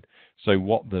failure mode. So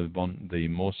what the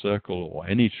Mohr circle or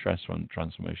any stress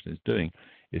transformation is doing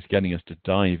is getting us to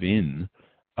dive in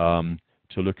to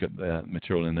look at the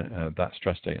material in that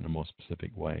stress state in a more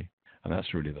specific way, and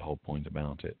that's really the whole point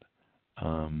about it.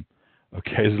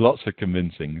 Okay, there's lots of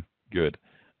convincing. Good.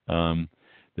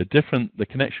 The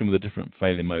connection with the different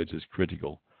failure modes is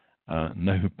critical.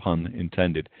 No pun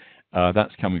intended.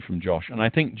 That's coming from Josh, and I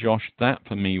think Josh, that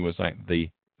for me was like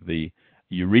the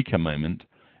eureka moment.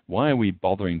 Why are we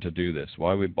bothering to do this?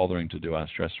 Why are we bothering to do our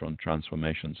stress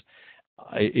transformations?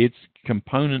 Its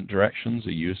component directions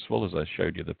are useful, as I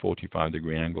showed you. The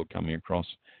 45-degree angle coming across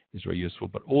is very useful,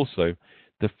 but also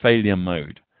the failure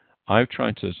mode. I've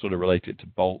tried to sort of relate it to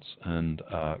bolts and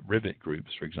rivet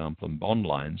groups, for example, and bond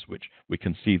lines, which we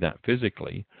can see that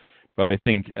physically. But I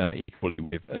think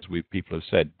equally, as people have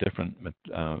said, different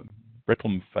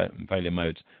brittle failure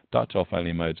modes, ductile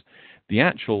failure modes, the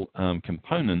actual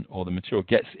component or the material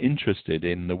gets interested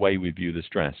in the way we view the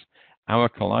stress. Our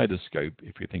kaleidoscope,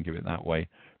 if you think of it that way,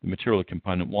 the material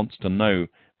component wants to know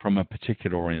from a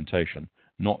particular orientation,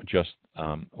 not just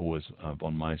always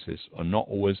von Mises, or not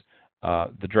always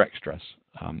the direct stress.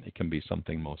 It can be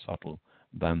something more subtle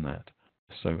than that.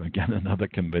 So again, another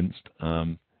convinced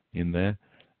in there.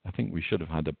 I think we should have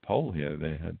had a poll here,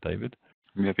 David.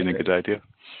 May have been a good idea.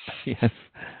 Yes.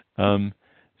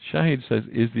 Shahid says,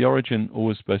 is the origin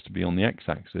always supposed to be on the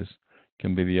x-axis?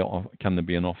 Can there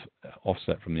be an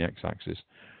offset from the x-axis?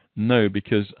 No,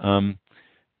 because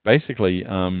basically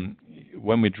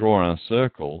when we draw our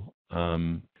circle,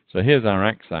 so here's our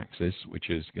x-axis,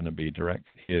 which is going to be direct.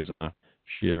 Here's our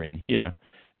shear in here.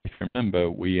 If you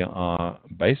remember, we are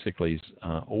basically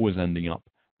always ending up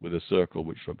with a circle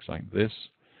which looks like this.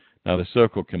 Now the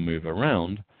circle can move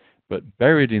around, but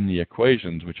buried in the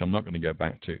equations, which I'm not going to go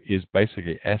back to, is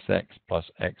basically Sx plus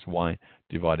xy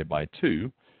divided by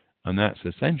 2, and that's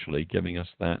essentially giving us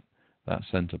that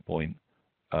center point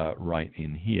right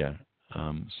in here.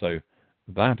 So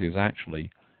that is actually,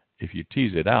 if you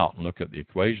tease it out and look at the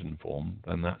equation form,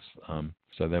 then that's,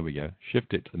 so there we go,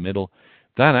 shift it to the middle.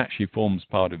 That actually forms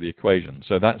part of the equation.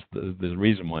 So that's the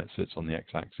reason why it sits on the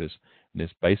x-axis, and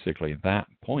it's basically that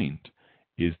point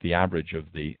is the average of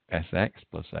the Sx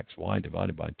plus xy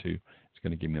divided by 2. It's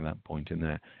going to give me that point in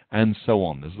there, and so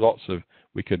on. There's lots of,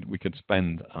 we could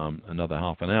spend another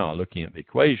half an hour looking at the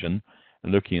equation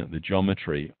and looking at the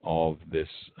geometry of this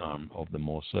of the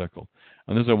Mohr circle.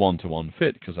 And there's a one-to-one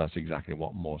fit, because that's exactly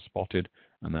what Mohr spotted,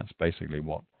 and that's basically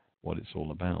what it's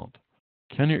all about.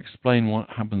 Can you explain what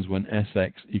happens when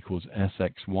Sx equals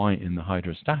Sxy in the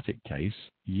hydrostatic case?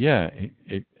 Yeah,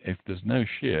 if there's no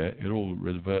shear, it all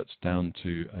reverts down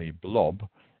to a blob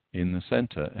in the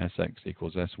center. Sx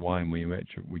equals Sy, and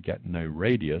we get no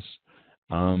radius.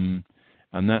 And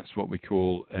that's what we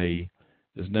call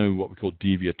there's no what we call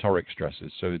deviatoric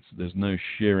stresses. So there's no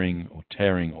shearing or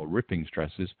tearing or ripping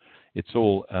stresses. It's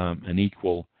all an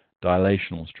equal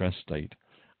dilational stress state.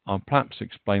 I'll perhaps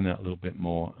explain that a little bit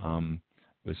more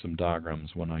with some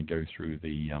diagrams when I go through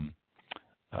the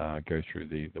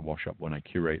wash up, when I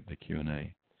curate the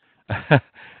Q&A. I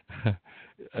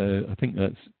think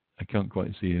I can't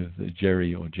quite see if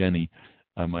Jerry or Jenny.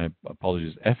 My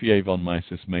apologies. FEA von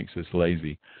Mises makes us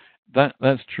lazy.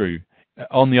 That's true.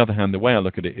 On the other hand, the way I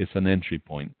look at it, it's an entry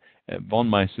point. Von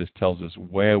Mises tells us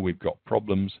where we've got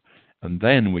problems, and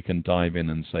then we can dive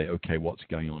in and say, okay, what's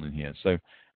going on in here? So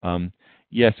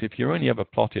yes, if you only ever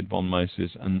plotted von Mises,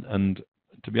 and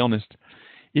to be honest,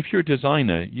 if you're a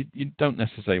designer, you don't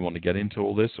necessarily want to get into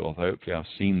all this, although hopefully I've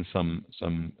seen some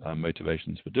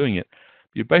motivations for doing it.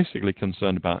 You're basically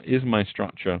concerned about, is my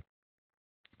structure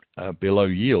below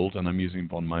yield, and I'm using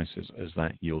von Mises as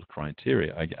that yield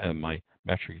criteria, my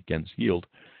metric against yield,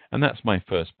 and that's my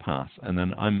first pass. And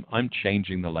then I'm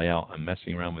changing the layout, I'm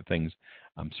messing around with things.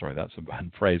 I'm sorry, that's a bad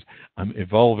phrase. I'm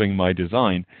evolving my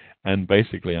design, and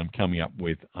basically I'm coming up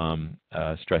with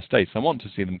stress states. I want to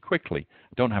see them quickly.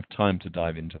 I don't have time to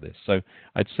dive into this. So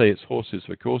I'd say it's horses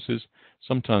for courses.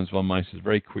 Sometimes von Mises is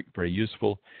very quick, very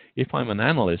useful. If I'm an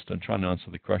analyst and trying to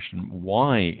answer the question,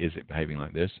 why is it behaving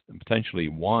like this, and potentially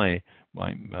why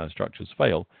my structures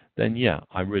fail, then yeah,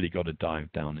 I really got to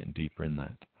dive down in deeper in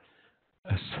that.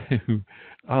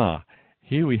 So,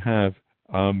 here we have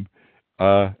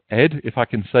Ed, if I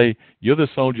can say, you're the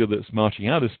soldier that's marching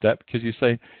out of step because you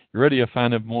say you're already a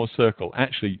fan of Mohr circle.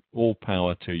 Actually, all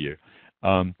power to you.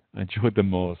 I enjoyed the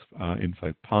Mohr's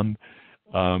info pun.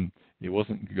 It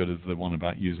wasn't as good as the one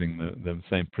about using the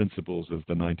same principles as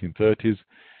the 1930s.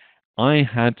 I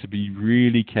had to be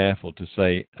really careful to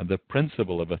say the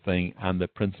principle of a thing and the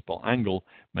principal angle,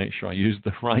 make sure I use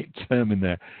the right term in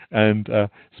there. And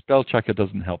spell checker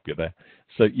doesn't help you there.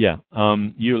 So yeah,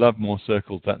 you love Mohr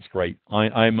circles, that's great.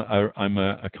 I'm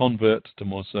a convert to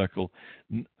Mohr circle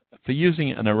for using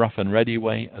it in a rough and ready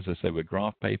way, as I say, with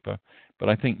graph paper. But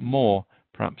I think Mohr,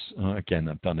 perhaps, again,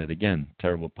 I've done it again,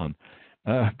 terrible pun.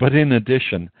 But in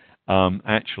addition,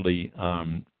 actually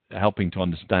helping to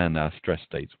understand our stress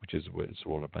states, which is what it's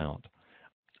all about.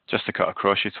 Just to cut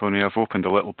across you, Tony, I've opened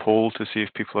a little poll to see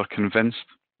if people are convinced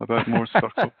about Mohr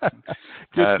circle.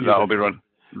 That'll be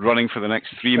running for the next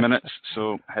 3 minutes,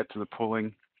 so head to the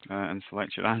polling and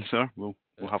select your answer. We'll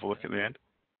have a look at the end.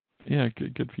 Yeah,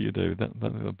 good for you, David.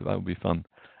 That would be fun.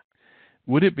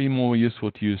 Would it be more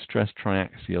useful to use stress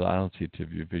triaxiality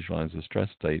to visualize the stress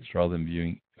states rather than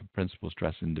viewing principal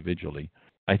stress individually?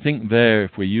 I think there,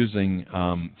 if we're using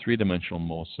three-dimensional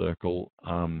Mohr circle,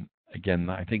 again,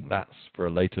 I think that's for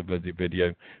a later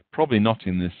video, probably not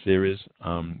in this series,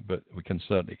 but we can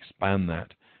certainly expand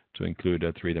that to include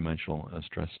a three-dimensional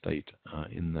stress state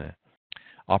in there.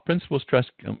 Are principal stress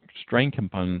strain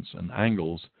components and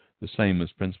angles the same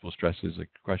as principal stresses? A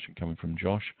question coming from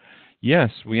Josh.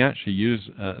 Yes, we actually use,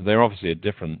 they're obviously a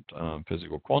different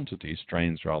physical quantity,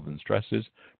 strains rather than stresses,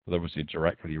 but obviously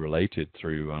directly related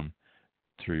through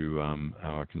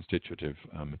our constitutive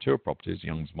material properties,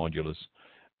 Young's modulus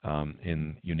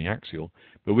in uniaxial.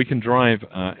 But we can drive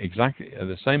exactly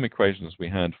the same equations we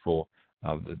had for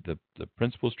the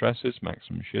principal stresses,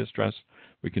 maximum shear stress.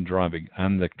 We can drive,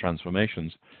 and the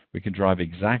transformations, we can drive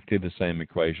exactly the same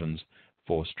equations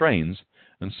for strains.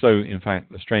 And so, in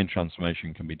fact, the strain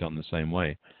transformation can be done the same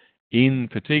way. In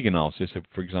fatigue analysis,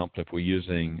 for example, if we're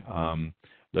using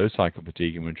low cycle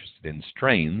fatigue and we're interested in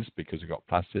strains because we've got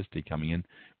plasticity coming in,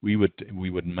 we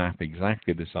would map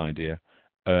exactly this idea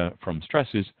from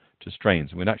stresses to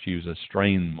strains. And we'd actually use a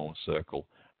strain Mohr circle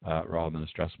rather than a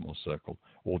stress Mohr circle,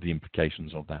 or the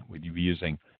implications of that. We'd be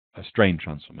using a strain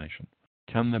transformation.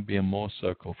 Can there be a Mohr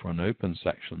circle for an open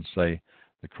section, say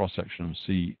the cross section of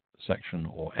C section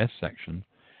or S section?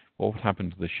 What would happen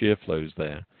to the shear flows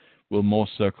there? Will Mohr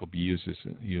circle be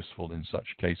useful in such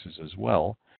cases as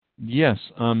well? Yes,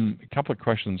 a couple of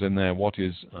questions in there. What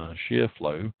is shear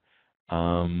flow?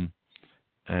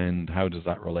 And how does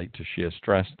that relate to shear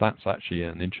stress? That's actually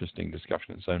an interesting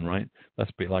discussion in its own right.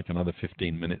 That's be like another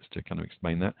 15 minutes to kind of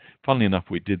explain that. Funnily enough,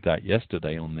 we did that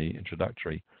yesterday on the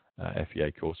introductory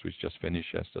FEA course, which just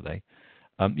finished yesterday.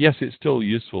 Yes, it's still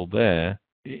useful there.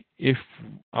 If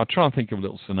I'll try and think of a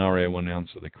little scenario when I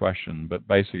answer the question, but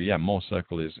basically, yeah, Mohr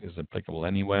circle is applicable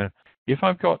anywhere. If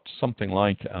I've got something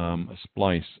like a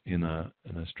splice in a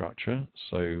structure,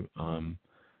 so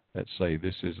let's say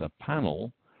this is a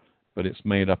panel, but it's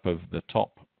made up of the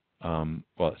top, well,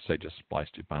 let's say just splice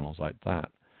two panels like that,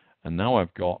 and now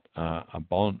I've got a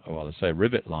bond, or let's say a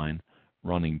rivet line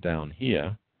running down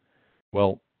here.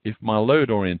 Well, if my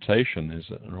load orientation is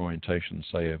an orientation,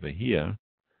 say over here,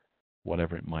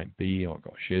 whatever it might be, or I've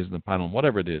got shears in the panel,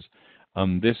 whatever it is,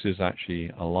 this is actually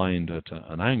aligned at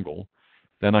an angle,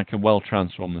 then I can well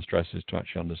transform the stresses to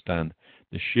actually understand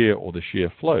the shear or the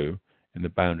shear flow in the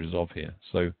boundaries of here.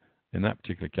 So in that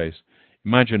particular case,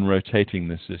 imagine rotating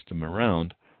this system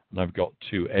around, and I've got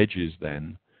two edges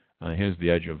then. Here's the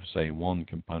edge of, say, one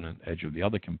component, edge of the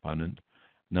other component.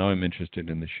 Now I'm interested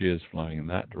in the shears flowing in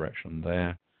that direction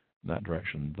there, that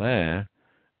direction there.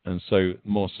 And so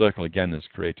Mohr circle again has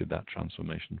created that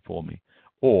transformation for me.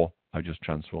 Or I've just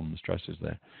transformed the stresses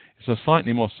there. It's a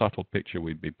slightly more subtle picture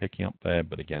we'd be picking up there,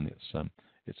 but again, it's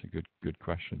a good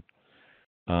question.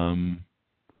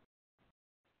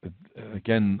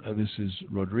 Again, this is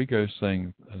Rodrigo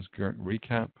saying, as current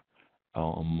recap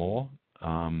on Mohr,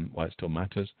 why it still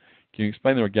matters. Can you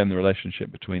explain there again the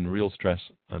relationship between real stress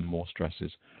and Mohr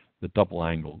stresses? the double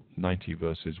angle, 90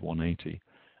 versus 180.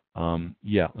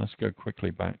 Yeah, let's go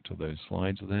quickly back to those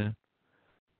slides there.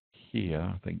 Here,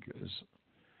 I think is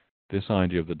this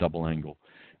idea of the double angle.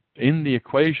 In the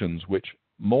equations, which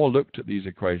Mohr looked at these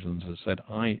equations and said,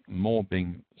 Mohr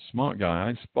being a smart guy,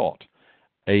 I spot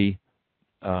a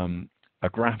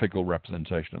graphical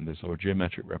representation of this, or a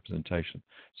geometric representation.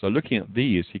 So looking at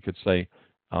these, he could say,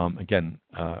 again,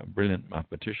 a brilliant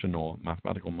mathematician or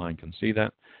mathematical mind can see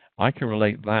that. I can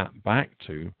relate that back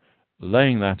to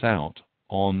laying that out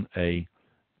on a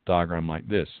diagram like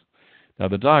this. Now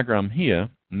the diagram here,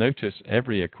 notice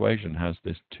every equation has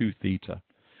this 2 theta.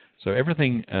 So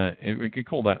everything, we could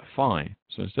call that phi.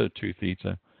 So instead of 2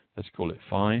 theta, let's call it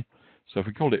phi. So if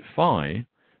we call it phi,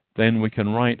 then we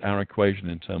can write our equation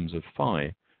in terms of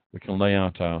phi. We can lay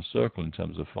out our circle in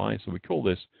terms of phi. So we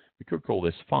could call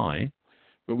this phi,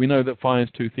 but we know that phi is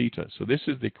 2 theta. So this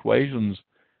is the equations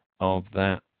of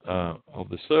that of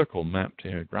the circle mapped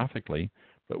here graphically,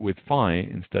 but with phi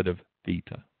instead of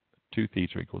theta. 2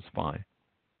 theta equals phi.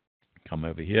 Come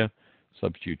over here,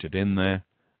 substitute it in there,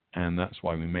 and that's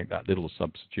why we make that little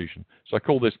substitution. So I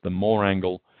call this the Mohr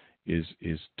angle is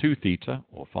 2 theta,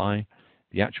 or phi.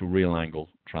 The actual real angle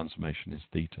transformation is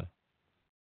theta.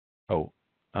 Oh,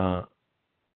 sorry,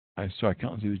 I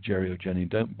can't see the Jerry or Jenny.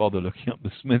 Don't bother looking up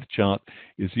the Smith chart.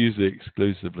 It's used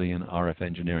exclusively in RF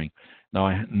engineering. Now,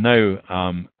 I know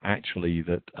actually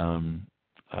that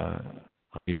I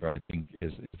think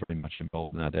is very much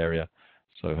involved in that area.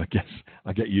 So I guess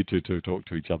I get you two to talk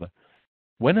to each other.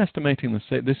 When estimating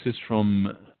the this is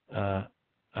from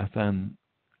Athanasius.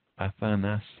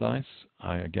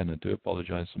 I do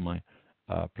apologize for my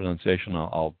pronunciation.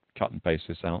 I'll cut and paste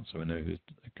this out so we know who's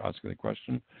asking the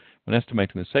question. When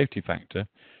estimating the safety factor,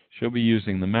 should we be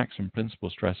using the maximum principal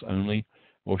stress only,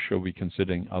 or should we be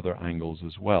considering other angles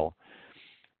as well?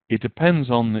 It depends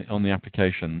on the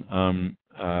application.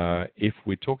 If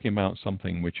we're talking about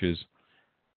something which is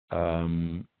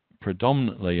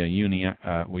predominantly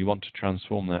we want to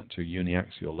transform that to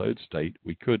uniaxial load state,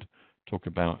 we could talk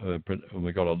about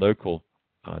we've got a local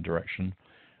direction,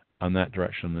 and that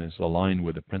direction is aligned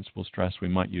with the principal stress. We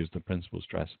might use the principal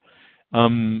stress.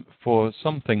 For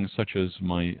some things such as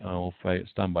my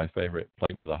standby favorite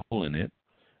plate with a hole in it,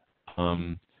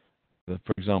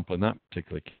 for example, in that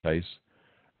particular case,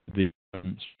 the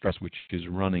stress which is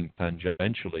running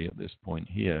tangentially at this point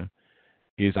here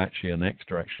is actually an X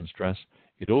direction stress.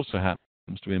 It also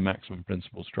happens to be a maximum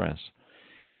principal stress.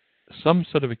 Some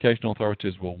certification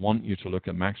authorities will want you to look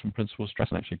at maximum principal stress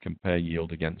and actually compare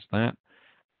yield against that.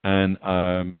 And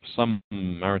some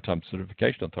maritime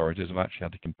certification authorities have actually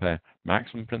had to compare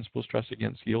maximum principal stress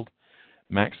against yield,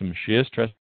 maximum shear stress,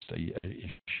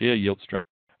 shear yield stress,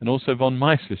 and also von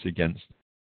Mises against.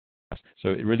 So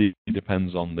it really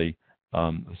depends on the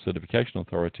certification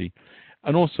authority.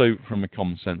 And also from a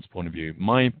common sense point of view,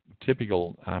 my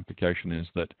typical application is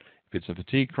that if it's a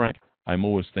fatigue crack, I'm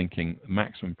always thinking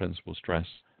maximum principal stress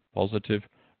positive,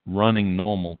 running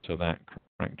normal to that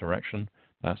crack direction.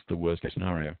 That's the worst case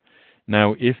scenario.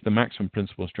 Now, if the maximum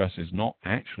principal stress is not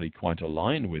actually quite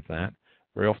aligned with that,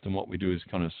 very often what we do is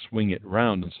kind of swing it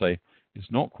around and say,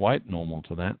 it's not quite normal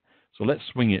to that. So let's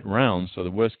swing it round so the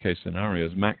worst case scenario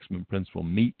is maximum principal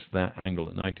meets that angle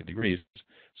at 90 degrees.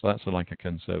 So that's like a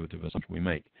conservative assumption we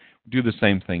make. We do the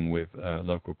same thing with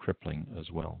local crippling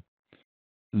as well.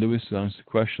 Lewis asked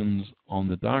questions on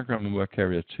the diagram in work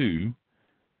area 2.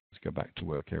 Let's go back to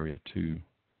work area 2.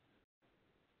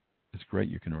 It's great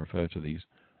you can refer to these.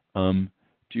 Do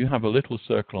you have a little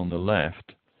circle on the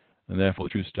left, and therefore the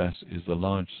true stress is the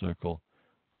large circle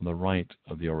on the right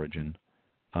of the origin?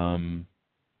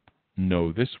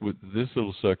 No, this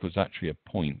little circle is actually a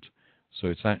point. So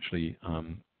it's actually,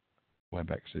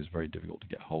 WebEx is very difficult to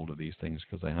get hold of these things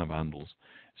because they have handles.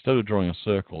 Instead of drawing a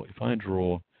circle, if I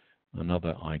draw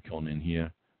another icon in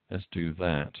here, let's do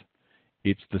that.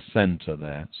 It's the center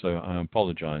there. So I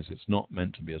apologize, it's not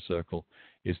meant to be a circle.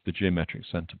 It's the geometric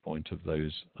center point of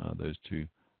those two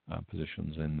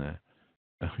positions in there.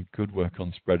 Good work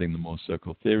on spreading the Mohr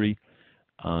circle theory.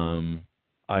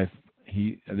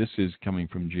 This is coming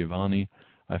from Giovanni.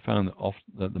 I found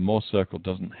that the Mohr circle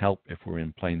doesn't help if we're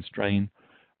in plane strain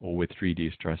or with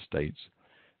 3D stress states.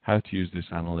 How to use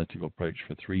this analytical approach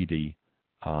for 3D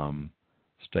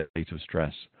state of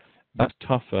stress. That's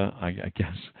tougher, I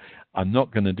guess. I'm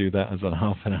not going to do that as a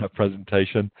half-an-hour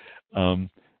presentation.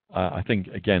 I think,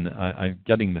 again, I'm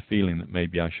getting the feeling that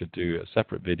maybe I should do a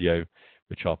separate video,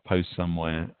 which I'll post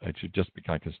somewhere. It should just be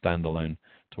like a standalone,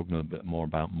 talking a little bit more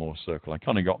about Mohr circle. I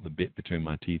kind of got the bit between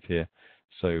my teeth here,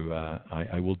 so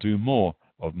I will do more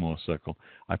of Mohr circle.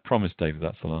 I promise, David,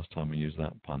 that's the last time we use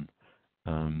that pun.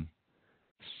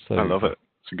 So, I love it.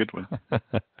 It's a good one.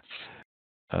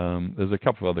 There's a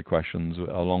couple of other questions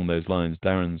along those lines.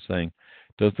 Darren's saying,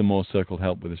 does the Mohr circle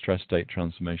help with the stress state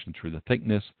transformation through the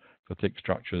thickness for thick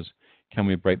structures? Can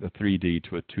we break the 3D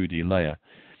to a 2D layer?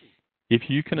 If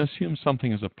you can assume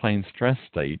something as a plane stress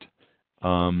state,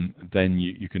 then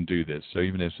you can do this. So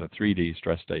even if it's a 3D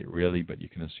stress state, really, but you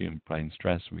can assume plane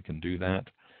stress, we can do that.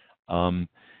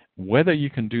 Whether you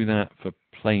can do that for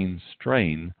plane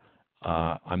strain,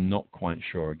 I'm not quite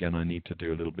sure. Again, I need to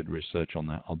do a little bit of research on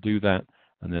that. I'll do that,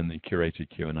 and then the curated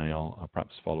Q&A, I'll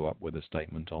perhaps follow up with a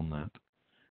statement on that.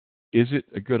 Is it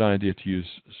a good idea to use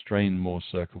strain Mohr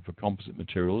circle for composite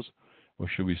materials, or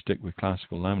should we stick with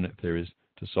classical laminate theories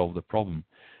to solve the problem?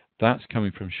 That's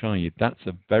coming from Shahid. That's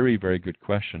a very, very good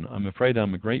question. I'm afraid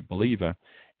I'm a great believer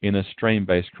in a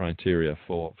strain-based criteria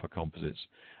for composites.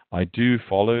 I do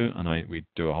follow, and we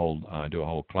do a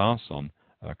whole class on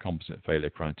composite failure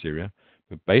criteria.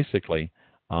 But basically,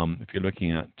 if you're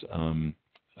looking at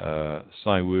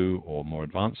SciWoo or more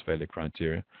advanced failure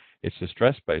criteria, it's a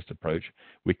stress-based approach.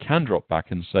 We can drop back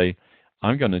and say,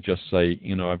 I'm going to just say,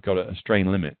 I've got a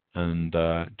strain limit, and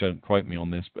don't quote me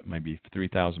on this, but maybe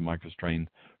 3,000 microstrain,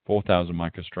 4,000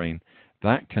 microstrain.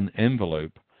 That can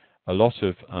envelope a lot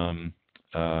of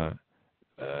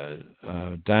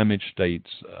damage states,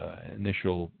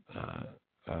 initial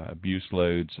abuse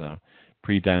loads,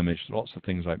 pre-damage, lots of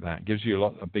things like that. It gives you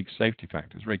a big safety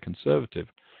factor. It's very conservative.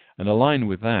 And aligned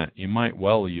with that, you might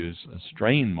well use a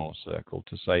strain Mohr circle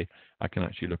to say, I can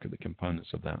actually look at the components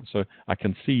of that. So I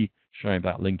can see showing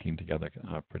that linking together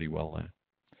pretty well there.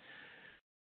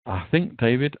 I think,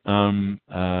 David,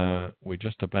 we're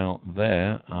just about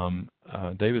there.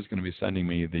 David's going to be sending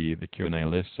me the Q&A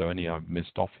list, so any I've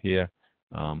missed off here,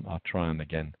 I'll try and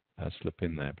again slip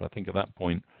in there. But I think at that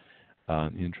point,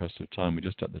 in the interest of time, we're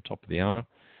just at the top of the hour.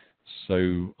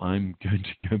 So I'm going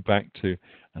to go back to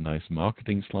a nice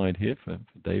marketing slide here for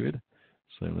David.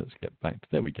 So let's get back to,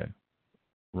 there we go,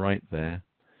 right there.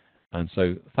 And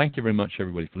so thank you very much,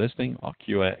 everybody, for listening. I'll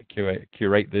curate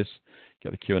this,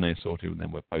 get the Q&A sorted, and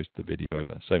then we'll post the video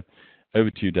over. So over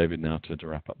to you, David, now to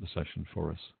wrap up the session for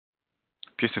us.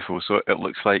 Beautiful. So it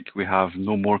looks like we have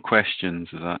no more questions.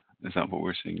 Is that what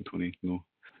we're saying, Tony? No.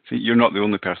 See, you're not the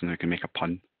only person who can make a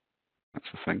pun. That's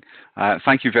the thing.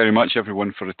 Thank you very much,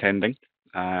 everyone, for attending.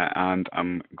 And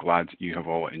I'm glad you have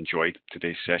all enjoyed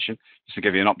today's session. Just to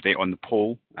give you an update on the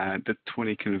poll, did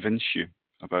Tony convince you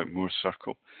about Mohr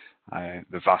circle?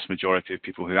 The vast majority of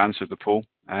people who answered the poll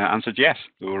answered yes.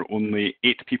 There were only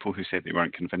 8 people who said they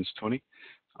weren't convinced, Tony.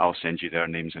 I'll send you their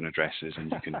names and addresses, and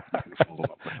you can follow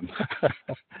up with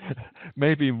them.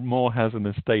 Maybe Mohr has an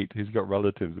estate. He's got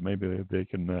relatives. Maybe they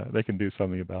can do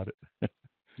something about it.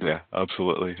 Yeah,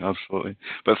 absolutely.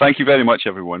 But thank you very much,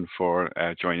 everyone, for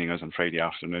joining us on Friday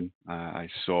afternoon. I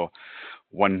saw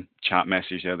one chat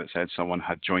message there that said someone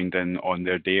had joined in on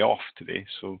their day off today.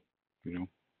 So,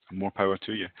 more power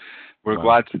to you. We're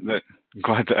glad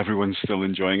that everyone's still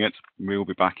enjoying it. We'll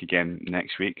be back again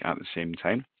next week at the same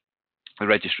time. The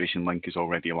registration link is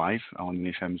already live on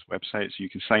NAFEM's website, so you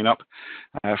can sign up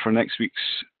for next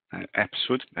week's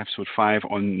episode 5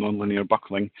 on nonlinear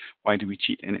buckling. Why do we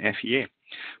cheat in FEA?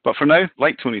 But for now,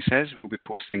 like Tony says, we'll be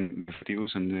posting the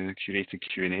videos and the curated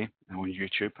Q&A on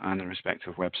YouTube and the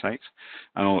respective websites.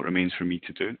 And all it remains for me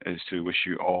to do is to wish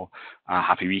you all a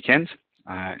happy weekend.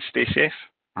 Stay safe,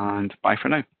 and bye for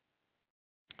now.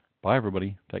 Bye,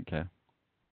 everybody. Take care.